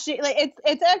 splashing.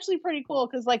 It's actually pretty cool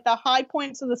because the high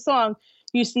points of the song,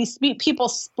 You see people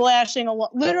splashing,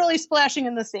 literally splashing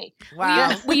in the sea.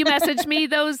 Wow. Will you message me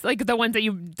those, like the ones that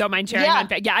you don't mind sharing? Yeah.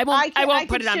 Yeah, I won't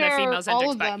put it on the female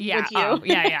centric, but yeah,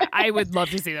 yeah. I would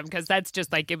love to see them because that's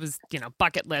just like, it was,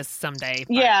 bucket list someday.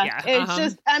 But, it's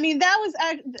just, I mean, that was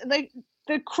like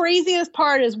the craziest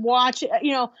part is watching,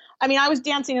 I mean, I was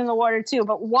dancing in the water too,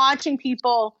 but watching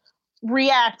people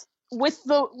react with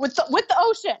the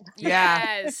ocean.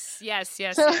 Yeah. Yes.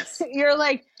 So you're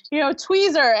like,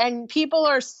 tweezer and people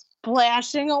are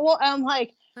splashing. I'm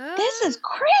like, this is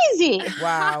crazy.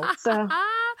 Wow. So,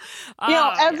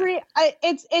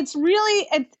 it's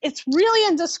really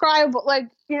indescribable. Like,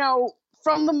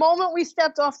 from the moment we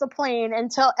stepped off the plane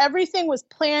until everything was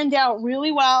planned out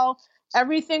really well,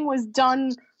 everything was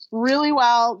done really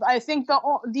well. I think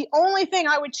the only thing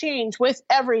I would change with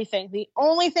everything,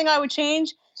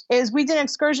 is we did an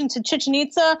excursion to Chichen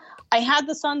Itza. I had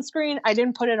the sunscreen. I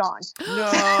didn't put it on.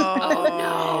 No. Oh,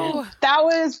 no.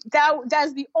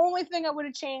 That's the only thing I would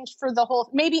have changed for the whole,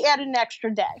 maybe add an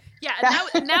extra day. Yeah,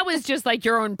 and that was just like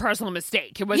your own personal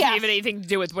mistake. It wasn't even anything to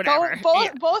do with whatever.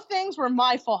 Both things were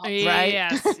my fault. Right?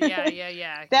 Yes.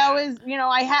 Yeah. That was,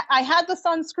 I had the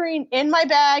sunscreen in my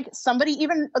bag. Somebody,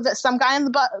 some guy on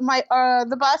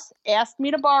the bus asked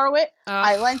me to borrow it.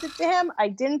 I lent it to him. I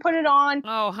didn't put it on.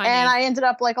 Oh, honey. And I ended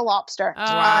up like a lobster. Oh,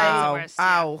 wow.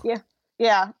 Ow.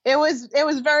 Yeah. It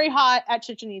was very hot at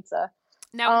Chichen Itza.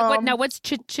 Now, what's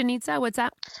Chichen Itza? What's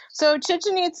that? So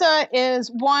Chichen Itza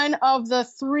is one of the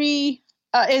three,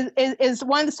 is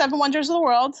one of the 7 wonders of the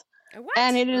world. What?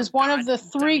 And it is one of the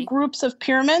 3 groups of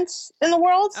pyramids in the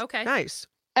world. Okay. Nice.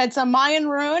 It's a Mayan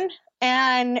ruin,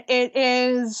 and it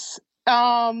is,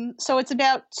 so it's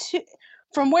about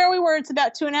from where we were, it's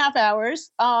about 2.5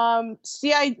 hours.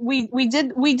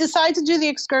 We decided to do the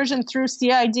excursion through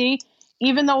CID,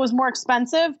 even though it was more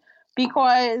expensive,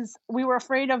 because we were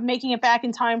afraid of making it back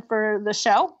in time for the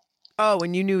show. Oh,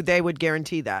 and you knew they would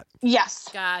guarantee that. Yes.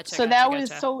 Gotcha.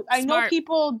 So I know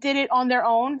people did it on their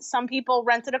own. Some people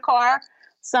rented a car.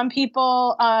 Some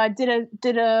people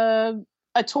did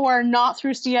a tour not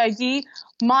through CID.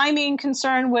 My main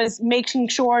concern was making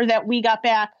sure that we got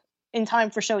back in time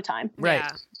for showtime. Right.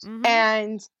 Yeah. Mm-hmm.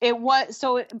 And it was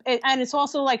and it's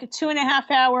also like a 2.5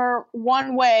 hour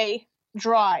one-way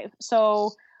drive.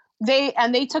 So they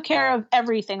took care of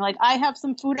everything. Like, I have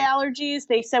some food allergies.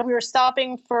 They said we were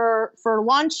stopping for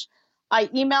lunch. I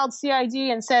emailed CID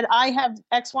and said I have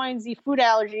X, Y, and Z food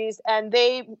allergies, and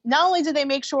they not only did they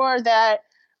make sure that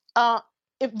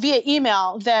via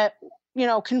email that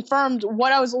confirmed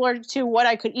what I was allergic to, what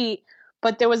I could eat,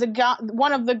 but there was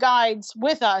one of the guides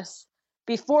with us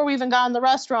before we even got in the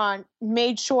restaurant,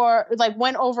 made sure, like,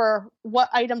 went over what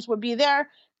items would be there.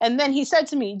 And then he said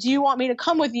to me, do you want me to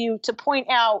come with you to point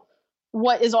out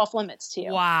what is off limits to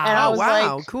you? Wow. And I was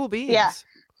like, cool beans. Yeah.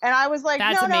 And I was like,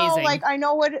 That's no, amazing. like, I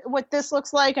know what this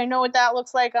looks like. I know what that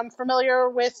looks like. I'm familiar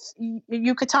with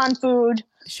Yucatan food.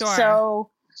 Sure. So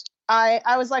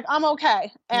I was like, I'm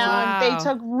okay. And they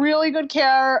took really good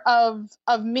care of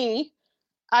me.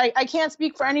 I can't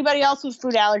speak for anybody else with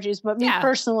food allergies, but me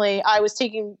personally,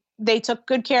 they took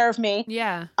good care of me.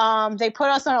 Yeah. They put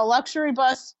us on a luxury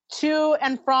bus to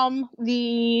and from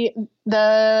the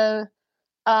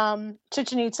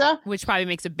Chichen Itza, which probably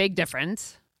makes a big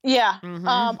difference. Yeah. Mm-hmm,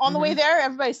 on the way there,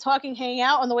 everybody's talking, hanging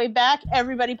out. On the way back,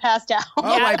 everybody passed out.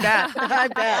 Oh, yeah. I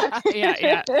bet.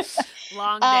 Yeah.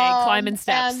 Long day, climbing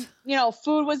steps. And,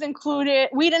 food was included.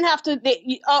 We didn't have to,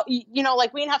 we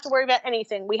didn't have to worry about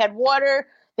anything. We had water.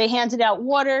 They handed out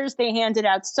waters. They handed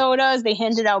out sodas. They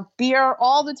handed out beer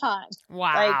all the time.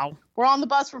 Wow. Like, we're on the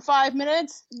bus for 5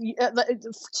 minutes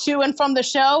to and from the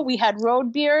show. We had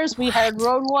road beers. We had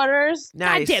road waters.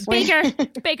 Nice. Bigger.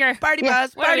 Party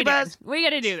bus. We got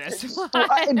to do this.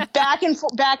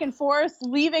 Back and forth.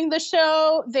 Leaving the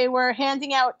show, they were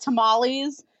handing out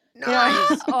tamales. Nice.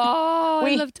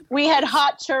 We had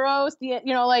hot churros.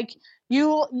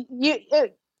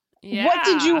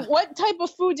 What type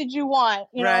of food did you want?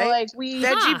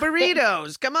 Veggie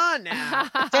burritos. Come on now.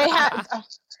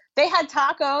 They had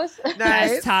tacos.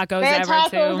 Nice. Tacos. They had ever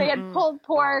tacos. Too. They had pulled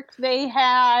pork. They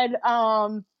had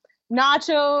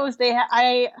nachos. They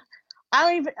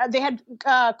had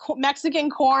Mexican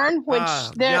corn, which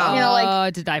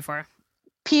to die for.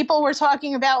 People were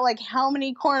talking about like how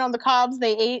many corn on the cobs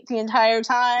they ate the entire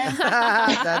time.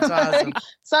 That's awesome.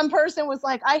 Some person was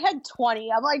like, I had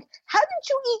 20. I'm like, how did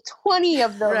you eat 20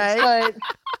 of those? Right.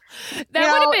 But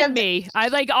that would have been me. I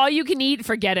like all you can eat,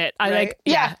 forget it. I right. like,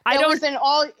 yeah. I it don't. Was an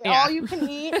all you can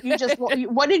eat. You just,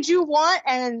 what did you want?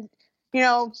 And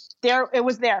there it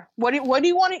was there. What do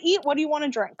you want to eat? What do you want to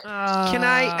drink? Can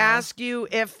I ask you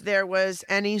if there was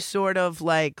any sort of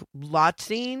like lot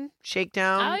scene,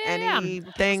 shakedown,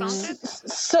 anything?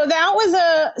 So that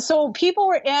was people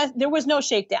were there was no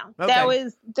shakedown. Okay.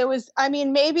 There was I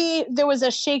mean, maybe there was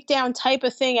a shakedown type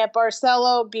of thing at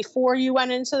Barcelo before you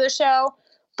went into the show,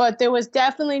 but there was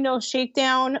definitely no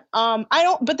shakedown.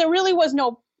 But there really was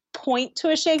no point to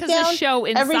a shakedown. Because the show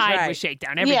inside was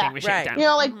shakedown. Everything was shakedown.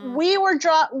 We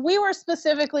were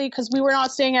specifically, because we were not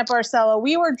staying at Barcelo,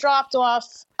 we were dropped off,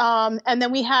 and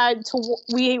then we had to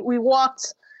we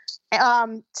walked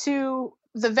to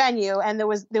the venue, and there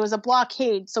was a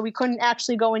blockade, so we couldn't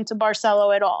actually go into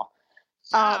Barcelo at all.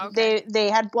 They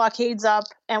had blockades up,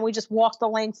 and we just walked the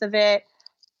length of it,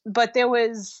 but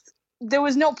there's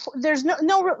no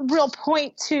real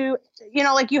point to,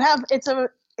 you have,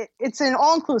 it's an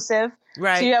all-inclusive.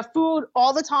 Right. So you have food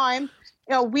all the time.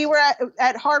 We were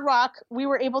at Hard Rock. We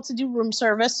were able to do room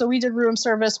service. So we did room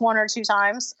service 1 or 2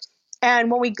 times. And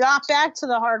when we got back to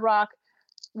the Hard Rock,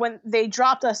 when they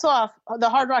dropped us off, the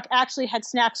Hard Rock actually had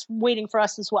snacks waiting for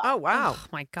us as well. Oh, wow. Oh,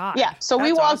 my God. Yeah. So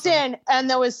we walked in, and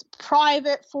there was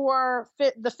private for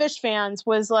the Fish fans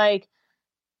was like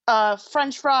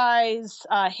French fries,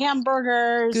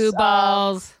 hamburgers. Goo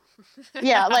balls.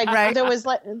 Yeah, right.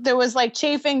 there was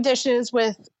chafing dishes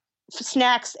with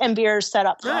snacks and beers set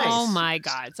up. Nice. Oh my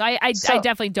God! So I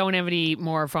definitely don't have any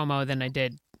more FOMO than I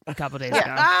did a couple days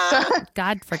ago.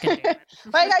 God freaking damn it.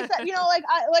 Like I said,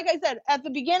 like I said at the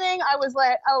beginning, I was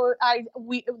like,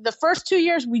 the first 2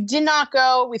 years we did not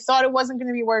go. We thought it wasn't going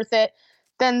to be worth it.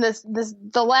 Then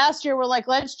the last year we're like,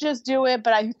 let's just do it.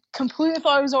 But I completely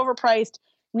thought it was overpriced.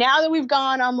 Now that we've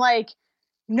gone, I'm like,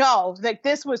 no,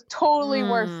 this was totally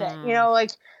worth it.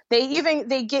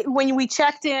 When we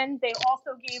checked in, they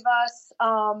also gave us,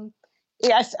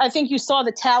 I think you saw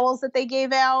the towels that they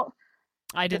gave out.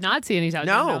 I did not see any towels.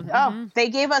 No. Oh, they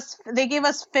gave us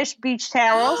fish beach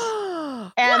towels.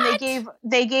 And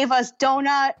they gave us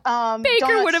donut.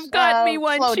 Baker would have gotten me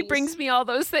one. Floaties. She brings me all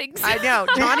those things. I know.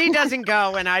 Johnny doesn't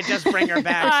go, and I just bring her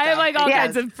back. I have like all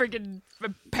kinds of freaking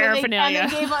paraphernalia.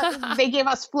 They gave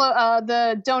us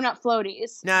the donut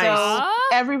floaties. Nice. So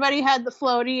everybody had the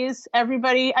floaties.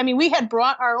 We had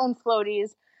brought our own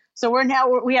floaties. So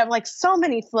we have like so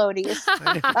many floaties.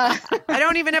 I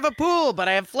don't even have a pool, but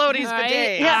I have floaties for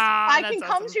days. Yes, I can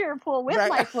come to your pool with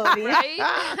my floaties.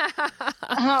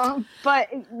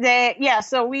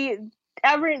 So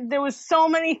there was so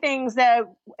many things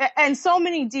and so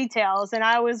many details, and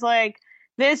I was like,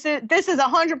 this is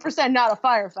 100% not a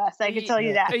Fire Fest. I can tell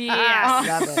you that.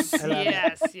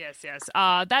 Yes. Yes.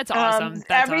 That's awesome.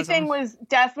 Everything was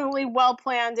definitely well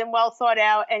planned and well thought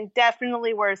out, and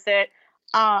definitely worth it.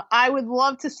 I would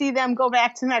love to see them go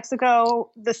back to Mexico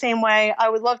the same way. I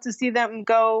would love to see them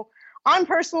go.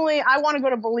 Personally, I want to go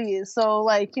to Belize. So,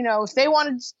 if they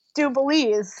want to do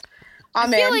Belize, I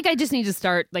feel like I just need to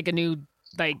start like a new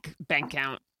bank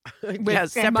account.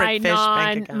 With separate bank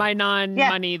account. My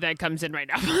money that comes in right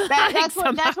now. That's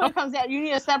what it comes out. You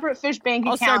need a separate fish bank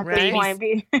account. I'll start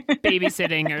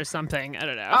babysitting or something. I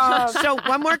don't know. So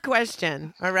one more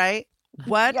question. All right.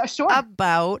 What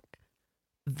about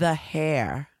the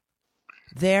hair?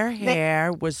 Their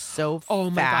hair was so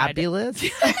fabulous,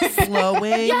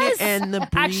 flowing, and the breeze.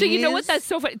 Actually, you know what? That's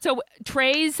so funny. So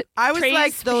Trey's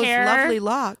like those lovely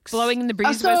locks blowing in the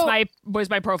breeze was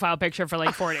my profile picture for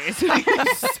like 4 days.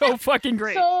 So fucking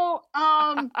great. So,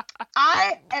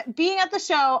 being at the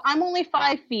show, I'm only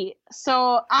 5 feet,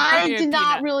 so I did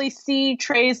not really see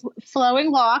Trey's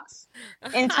flowing locks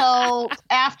until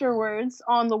afterwards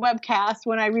on the webcast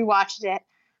when I rewatched it,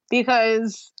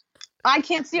 because I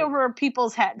can't see over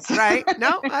people's heads. Right?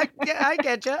 No, I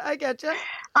get you.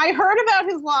 I heard about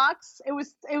his locks. It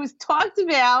was talked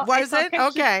about. Was it?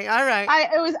 Okay, all right.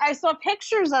 I saw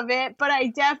pictures of it, but I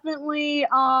definitely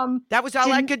that was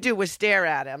all I could do was stare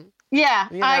at him. Yeah,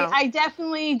 I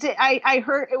definitely did. I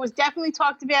heard it was definitely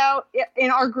talked about in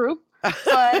our group,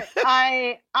 but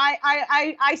I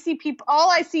see people. All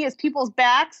I see is people's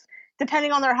backs.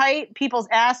 Depending on their height, people's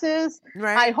asses.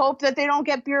 Right. I hope that they don't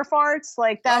get beer farts.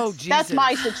 Like that's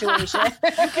my situation.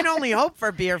 You can only hope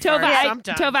for beer farts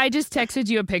sometimes. Tova, I just texted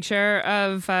you a picture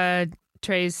of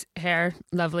Trey's hair,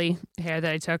 lovely hair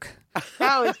that I took.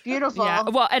 Oh, it's beautiful. Yeah.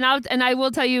 Well, and I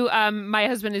will tell you, my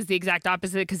husband is the exact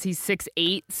opposite because he's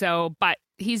 6'8". So, but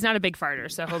he's not a big farter,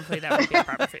 so hopefully that won't be a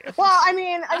problem for you. Well, I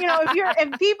mean,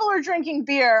 if people are drinking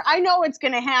beer, I know it's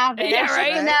going to happen. Yeah, it's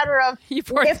right? just a matter of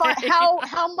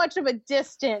how much of a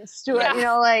distance to it.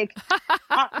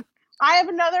 I have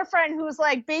another friend who's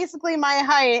like basically my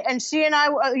height, and she and I,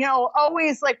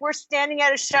 always like we're standing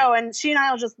at a show, and she and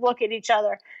I will just look at each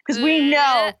other because we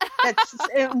know that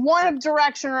in one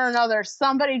direction or another,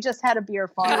 somebody just had a beer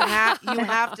fall. You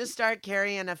have to start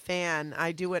carrying a fan.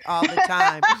 I do it all the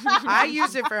time. I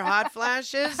use it for hot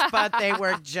flashes, but they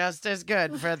work just as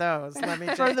good for those. Let me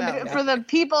just tell you. For the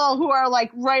people who are like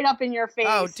right up in your face.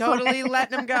 Oh, totally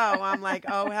letting them go. I'm like,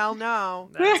 oh hell no.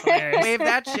 That's hilarious. Wave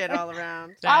that shit all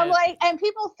around. I'm like, and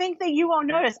people think that you won't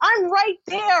notice. I'm right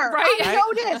there. Right. I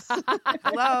notice.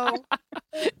 Hello.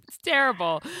 It's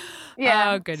terrible.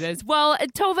 Yeah. Oh, goodness. Well,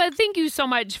 Tova, thank you so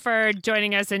much for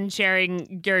joining us and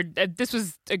sharing your. This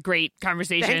was a great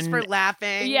conversation. Thanks for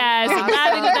laughing. Yes, and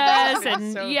laughing with us,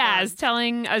 and so yes, fun.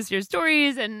 telling us your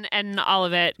stories and all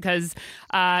of it. Because,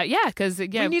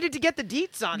 we needed to get the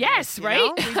deets on. Yes, this,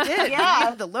 right? We did. Yeah. We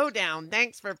have the lowdown.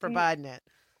 Thanks for providing it.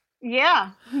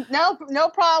 Yeah. No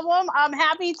problem. I'm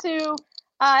happy to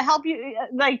help you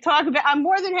talk about. I'm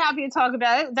more than happy to talk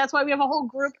about it. That's why we have a whole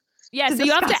group. Yeah, so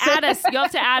you have to add us. You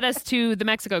have to add us to the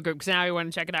Mexico group because now we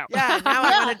want to check it out. Yeah, now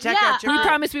I want to check out your. We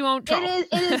promise we won't troll. It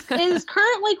is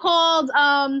currently called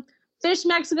Fish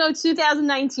Mexico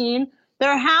 2019.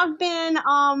 There have been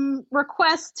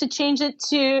requests to change it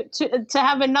to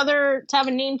have a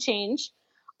name change.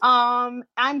 I'm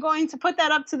going to put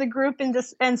that up to the group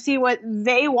and see what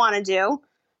they want to do,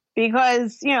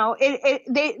 because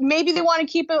they maybe they want to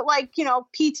keep it like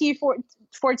PT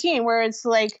 14 where it's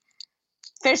like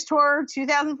Fish Tour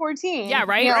 2014. Yeah,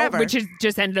 right. Forever. Which is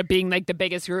just ended up being like the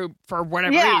biggest group for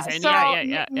whatever reason. So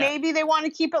Yeah. Maybe they want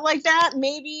to keep it like that.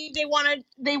 Maybe they want to.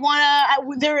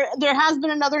 There has been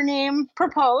another name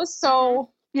proposed, so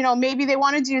maybe they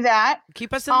want to do that.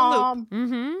 Keep us in the loop.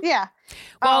 Mm-hmm. Yeah.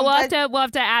 Well, we'll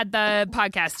have to add the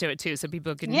podcast to it too, so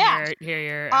people can hear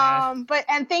your.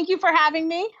 And thank you for having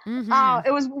me. Mm-hmm.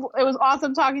 It was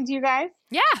awesome talking to you guys.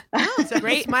 Yeah, It's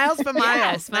great. Smiles for miles.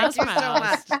 Yeah, smiles Thank you for so miles.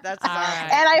 much. That's All awesome.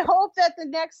 right. And I hope that the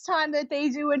next time that they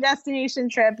do a destination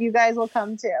trip, you guys will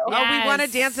come too. Yeah. Oh, we want to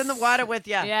Yes. dance in the water with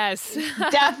you. Yes.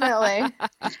 Definitely.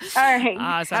 All right.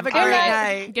 Awesome. Have a All great right.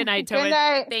 night. Good night, Good Tobin.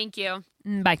 night. Thank you.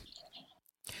 Bye.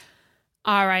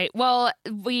 All right. Well,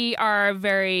 we are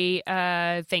very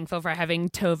thankful for having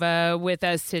Tova with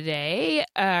us today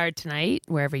or tonight,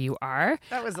 wherever you are.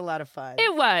 That was a lot of fun.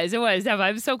 It was.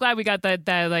 I'm so glad we got the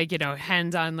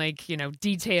hands-on,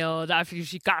 detailed after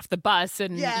she got off the bus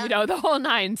and, the whole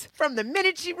nines. From the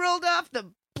minute she rolled off the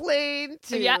plane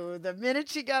to the minute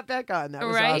she got back on. That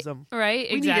was awesome. Right,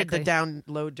 We exactly. needed the down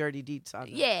low dirty deets on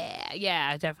that.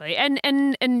 Yeah, definitely.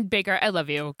 And Baker, I love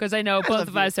you because I know both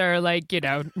of us are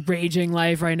raging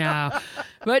life right now.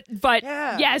 but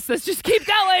yes, let's just keep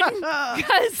going.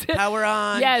 Power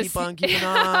on. Yes. Keep on keeping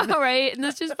on. All right, and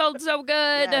this just felt so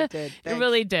good. Yeah, it did. It Thanks.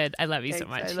 really did. I love you so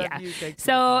Thanks. much. I love you. Thanks.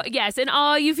 So yes, and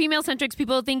all you female centrics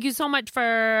people, thank you so much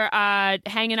for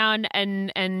hanging on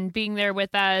and being there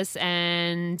with us.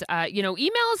 And email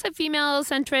us at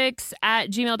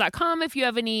femalecentrics@gmail.com if you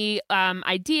have any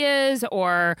ideas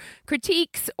or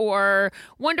critiques or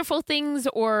wonderful things,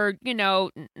 or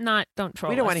don't troll.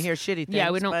 We don't us. want to hear shitty things.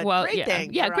 Yeah, we don't. but Well, great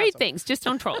things. yeah, They're great awesome. things. Just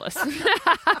don't troll us.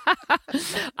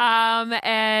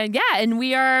 And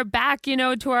we are back,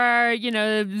 to our,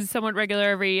 somewhat regular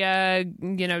every,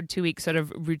 2 week sort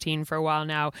of routine for a while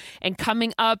now, and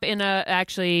coming up in I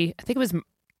think it was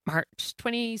March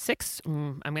 26th.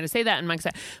 I'm going to say that in Monk's,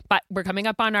 but we're coming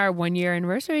up on our 1 year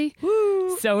anniversary.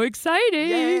 Woo. So exciting.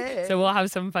 Yay. So we'll have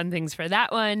some fun things for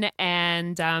that one.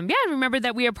 And remember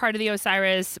that we are part of the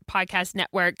Osiris Podcast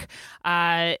Network.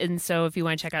 And so if you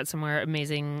want to check out some more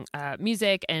amazing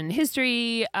music and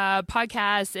history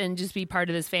podcasts and just be part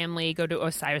of this family, go to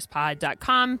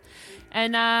osirispod.com.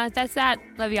 And that's that.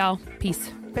 Love y'all.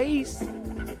 Peace. Peace.